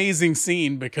an amazing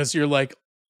scene because you're like,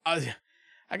 I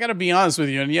got to be honest with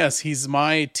you. And yes, he's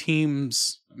my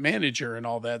team's manager and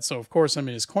all that. So of course I'm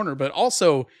in his corner, but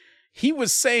also he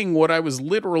was saying what I was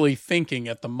literally thinking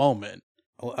at the moment.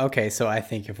 Okay. So I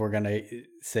think if we're going to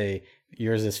say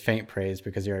yours is faint praise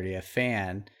because you're already a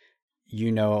fan.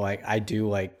 You know, like I do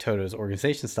like Toto's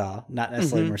organization style, not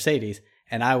necessarily Mercedes.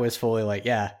 And I was fully like,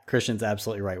 yeah, Christian's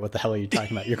absolutely right. What the hell are you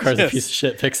talking about? Your car's a piece of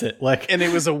shit. Fix it. Like, and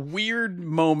it was a weird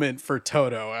moment for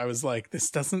Toto. I was like,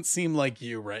 this doesn't seem like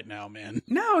you right now, man.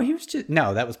 No, he was just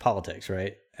that was politics,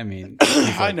 right? I mean,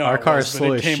 like, I know our car is but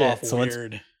slow it as came shit, off so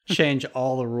weird. let's change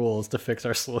all the rules to fix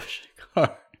our slow shit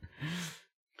car.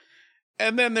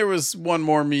 And then there was one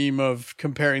more meme of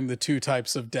comparing the two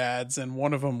types of dads, and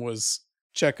one of them was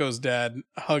Checo's dad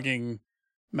hugging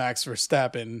Max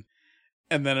Verstappen,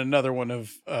 and then another one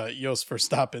of Jos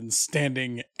Verstappen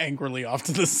standing angrily off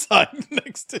to the side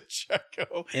next to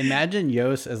Checo. Imagine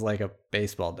Jos as like a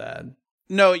baseball dad.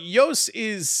 No, Jos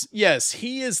is, yes,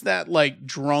 he is that like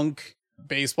drunk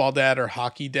baseball dad or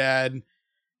hockey dad.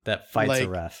 That fights like, a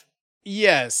ref.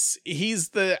 Yes, he's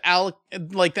the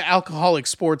alcoholic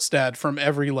sports dad from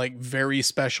every like very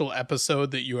special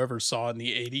episode that you ever saw in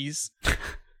the 80s.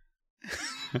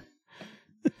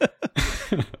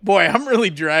 Boy, I'm really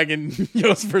dragging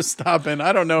Jos Verstappen.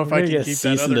 I don't know if I can keep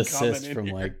that other comment in from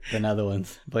here. like the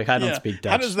Netherlands. Like I don't speak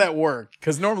Dutch. How does that work?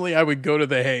 Because normally I would go to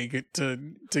The Hague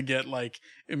to get like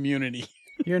immunity.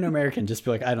 You're an American. Just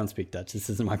be like, I don't speak Dutch. This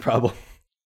isn't my problem.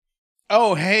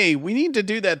 Oh, hey, we need to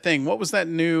do that thing. What was that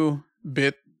new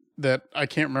bit that I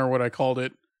can't remember what I called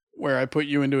it, where I put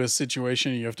you into a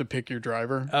situation and you have to pick your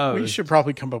driver? Oh, we should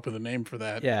probably come up with a name for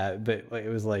that. Yeah, but it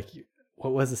was like,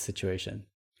 what was the situation?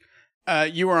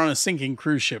 You were on a sinking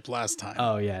cruise ship last time.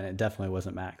 Oh, yeah, and it definitely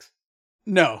wasn't Max.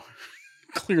 No,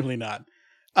 clearly not.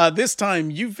 This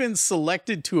time, you've been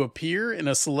selected to appear in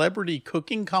a celebrity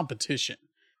cooking competition.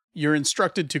 You're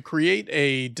instructed to create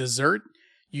a dessert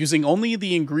using only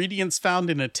the ingredients found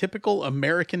in a typical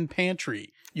American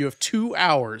pantry. You have 2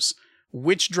 hours.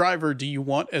 Which driver do you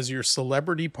want as your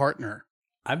celebrity partner?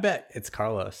 I bet it's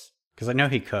Carlos, because I know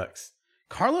he cooks.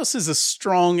 Carlos is a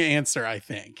strong answer, I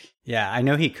think. Yeah, I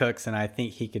know he cooks, and I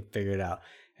think he could figure it out.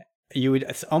 You would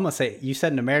almost say, you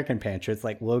said an American pantry. It's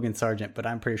like Logan Sargent, but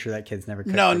I'm pretty sure that kid's never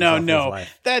cooked for himself in his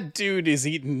life. That dude is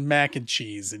eating mac and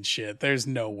cheese and shit. There's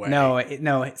no way.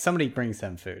 No, somebody brings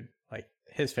him food. Like,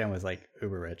 his family's like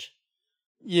uber rich.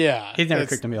 Yeah. He's never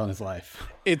cooked a meal in his life.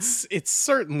 It's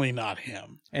certainly not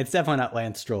him. It's definitely not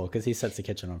Lance Stroll, because he sets the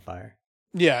kitchen on fire.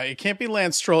 Yeah, it can't be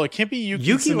Lance Stroll. It can't be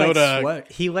Yuki Tsunoda.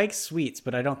 He likes sweets,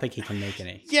 but I don't think he can make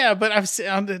any. Yeah, but I've seen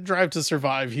on the Drive to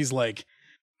Survive, he's like,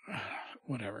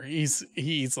 whatever. He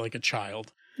eats like a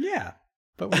child. Yeah,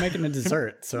 but we're making a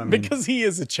dessert, so I mean, because he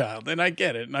is a child, and I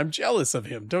get it, and I'm jealous of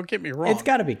him. Don't get me wrong. It's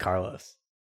got to be Carlos.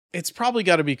 It's probably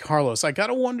got to be Carlos. I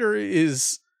gotta wonder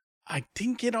I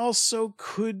think it also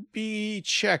could be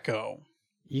Checo.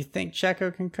 You think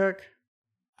Checo can cook?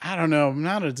 I don't know.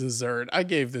 Not a dessert. I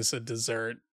gave this a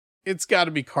dessert. It's got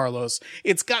to be Carlos.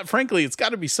 Frankly, it's got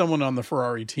to be someone on the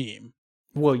Ferrari team.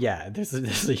 Well, yeah, there's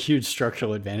a huge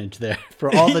structural advantage there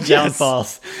for all the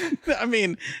downfalls. I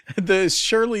mean,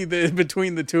 surely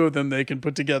between the two of them, they can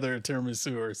put together a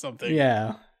tiramisu or something.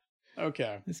 Yeah.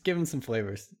 Okay. Just give them some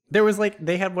flavors. There was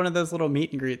they had one of those little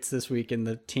meet and greets this week, and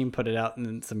the team put it out, and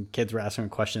then some kids were asking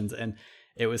questions, and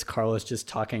it was Carlos just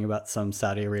talking about some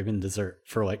Saudi Arabian dessert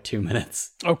for like 2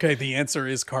 minutes. Okay, the answer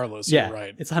is Carlos. Yeah, you're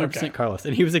right. It's 100% Carlos.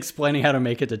 And he was explaining how to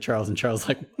make it to Charles, and Charles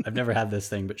like, I've never had this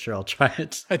thing, but sure, I'll try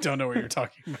it. I don't know what you're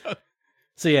talking about.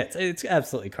 So yeah, it's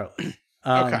absolutely Carlos.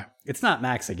 Okay. It's not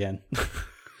Max again.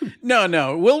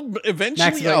 No. We'll eventually...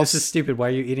 Max is like, this is stupid. Why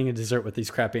are you eating a dessert with these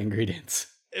crappy ingredients?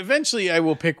 Eventually, I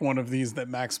will pick one of these that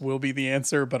Max will be the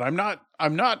answer, but I'm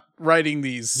not writing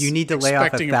these. You need to lay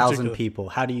off 1,000 people.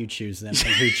 How do you choose them, and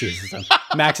who chooses them?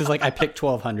 Max is like, I picked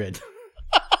 1,200.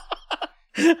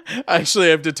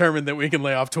 Actually, I've determined that we can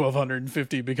lay off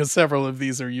 1,250 because several of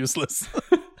these are useless.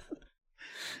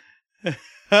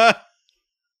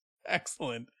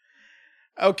 Excellent.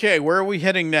 Okay, where are we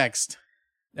heading next?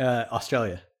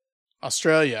 Australia.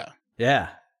 Australia. Yeah.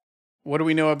 What do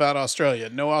we know about Australia?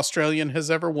 No Australian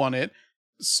has ever won it.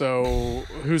 So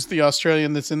who's the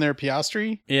Australian that's in there?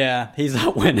 Piastri? Yeah, he's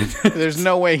not winning. There's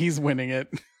no way he's winning it.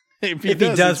 If he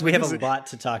does, we have a lot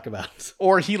to talk about.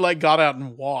 Or he got out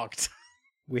and walked.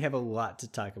 We have a lot to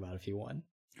talk about if he won.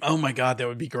 Oh my God, that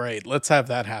would be great. Let's have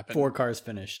that happen. 4 cars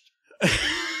finished.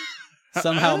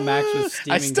 Somehow Max was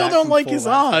steaming back. I still don't like his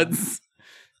odds.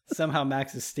 Somehow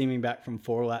Max is steaming back from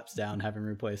 4 laps down, having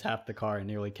replaced half the car, and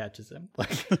nearly catches him.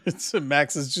 So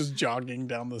Max is just jogging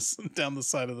down the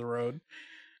side of the road.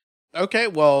 Okay,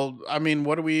 well, I mean,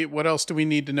 what else do we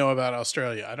need to know about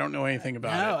Australia? I don't know anything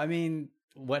about it. No, I mean,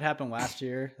 what happened last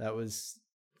year? That was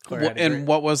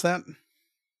what was that?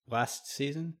 Last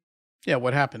season? Yeah,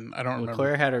 what happened? I don't remember.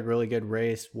 Leclerc had a really good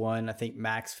race. Won. I think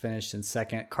Max finished in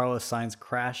second. Carlos Sainz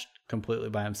crashed completely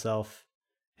by himself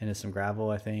into some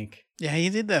gravel, I think. Yeah, he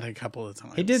did that a couple of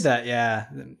times. He did that, yeah.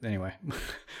 Anyway,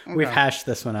 we've hashed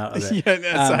this one out a bit.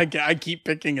 Yeah, I keep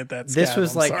picking at that. This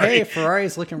was hey,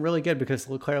 Ferrari's looking really good because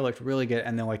Leclerc looked really good,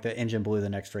 and then like the engine blew the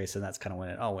next race, and that's kind of when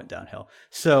it all went downhill.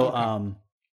 So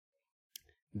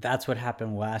that's what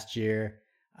happened last year.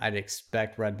 I'd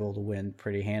expect Red Bull to win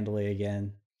pretty handily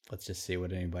again. Let's just see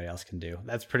what anybody else can do.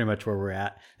 That's pretty much where we're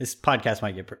at. This podcast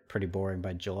might get pretty boring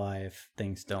by July if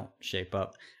things don't shape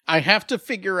up. I have to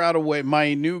figure out a way.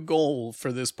 My new goal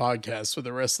for this podcast for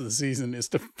the rest of the season is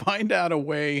to find out a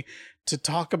way to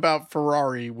talk about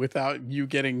Ferrari without you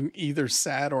getting either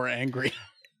sad or angry.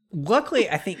 Luckily,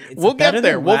 I think it's we'll get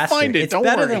there. We'll find it. It's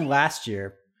better than last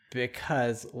year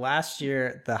because last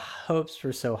year the hopes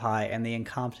were so high and the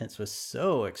incompetence was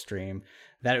so extreme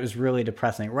that it was really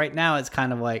depressing. Right now, it's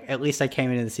kind of like, at least I came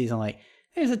into the season like,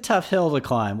 there's a tough hill to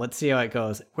climb. Let's see how it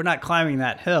goes. We're not climbing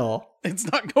that hill. It's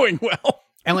not going well.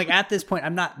 And like at this point,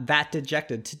 I'm not that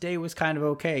dejected. Today was kind of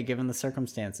okay given the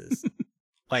circumstances.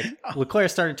 Like Leclerc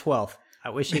started 12th.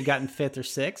 I wish he'd gotten 5th or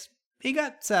 6th. He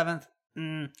got 7th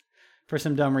for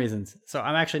some dumb reasons. So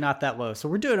I'm actually not that low. So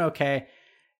we're doing okay.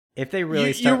 If they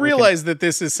really you realize that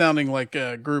this is sounding like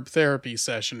a group therapy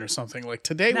session or something. Like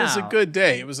today was a good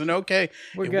day. It was an okay.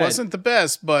 It wasn't the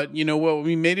best, but you know what?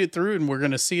 We made it through, and we're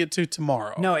going to see it to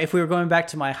tomorrow. No, if we were going back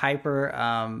to my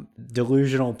hyper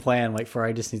delusional plan, like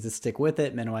Ferrari just needs to stick with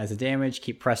it, minimize the damage,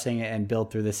 keep pressing it, and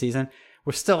build through the season.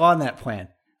 We're still on that plan.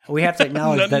 We have to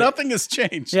acknowledge that nothing has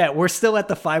changed. Yeah, we're still at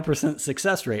the 5%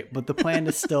 success rate, but the plan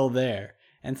is still there.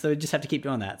 And so we just have to keep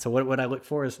doing that. So what I look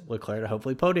for is Leclerc to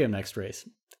hopefully podium next race.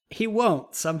 He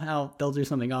won't. Somehow they'll do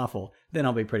something awful. Then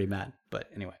I'll be pretty mad. But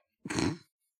anyway.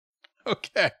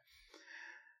 Okay.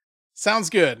 Sounds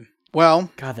good. Well,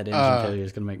 God, that engine failure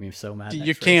is going to make me so mad.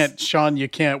 You can't, Sean, you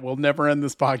can't. We'll never end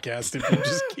this podcast if you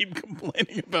just keep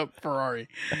complaining about Ferrari.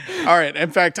 All right.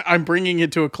 In fact, I'm bringing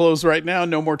it to a close right now.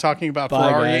 No more talking about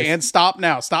Ferrari. Guys. And stop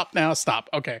now. Stop.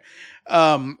 Okay.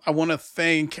 I want to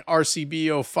thank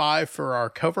RCB05 for our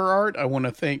cover art. I want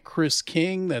to thank Chris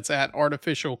King, that's at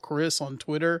Artificial Chris on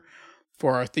Twitter,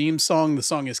 for our theme song. The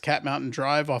song is Cat Mountain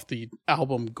Drive off the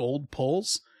album Gold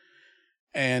Pulse.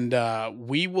 And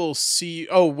we will see.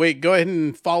 Oh, wait, go ahead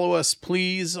and follow us,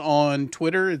 please, on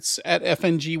Twitter. It's at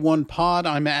FNG1Pod.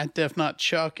 I'm at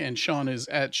DefNotChuck, and Sean is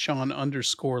at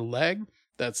Sean_leg.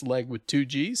 That's leg with 2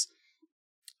 G's.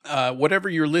 Whatever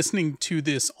you're listening to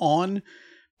this on,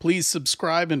 please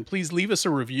subscribe and please leave us a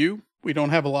review. We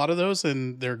don't have a lot of those,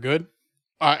 and they're good.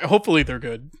 Hopefully they're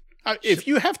good. If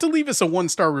you have to leave us a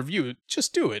 1-star review,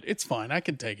 just do it. It's fine. I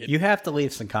can take it. You have to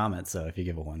leave some comments, though, if you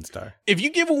give a 1-star. If you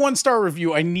give a 1-star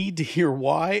review, I need to hear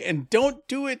why. And don't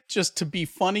do it just to be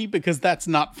funny, because that's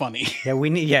not funny.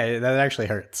 Yeah, that actually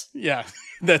hurts. Yeah,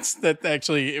 that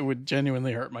actually, it would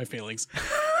genuinely hurt my feelings.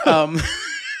 All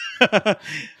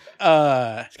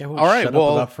right, shut up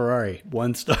about Ferrari.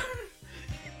 1 star.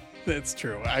 That's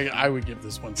true. I would give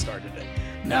this 1 star today.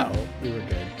 No, we were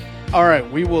good. All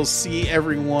right, we will see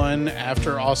everyone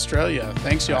after Australia.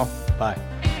 Thanks, y'all. Bye.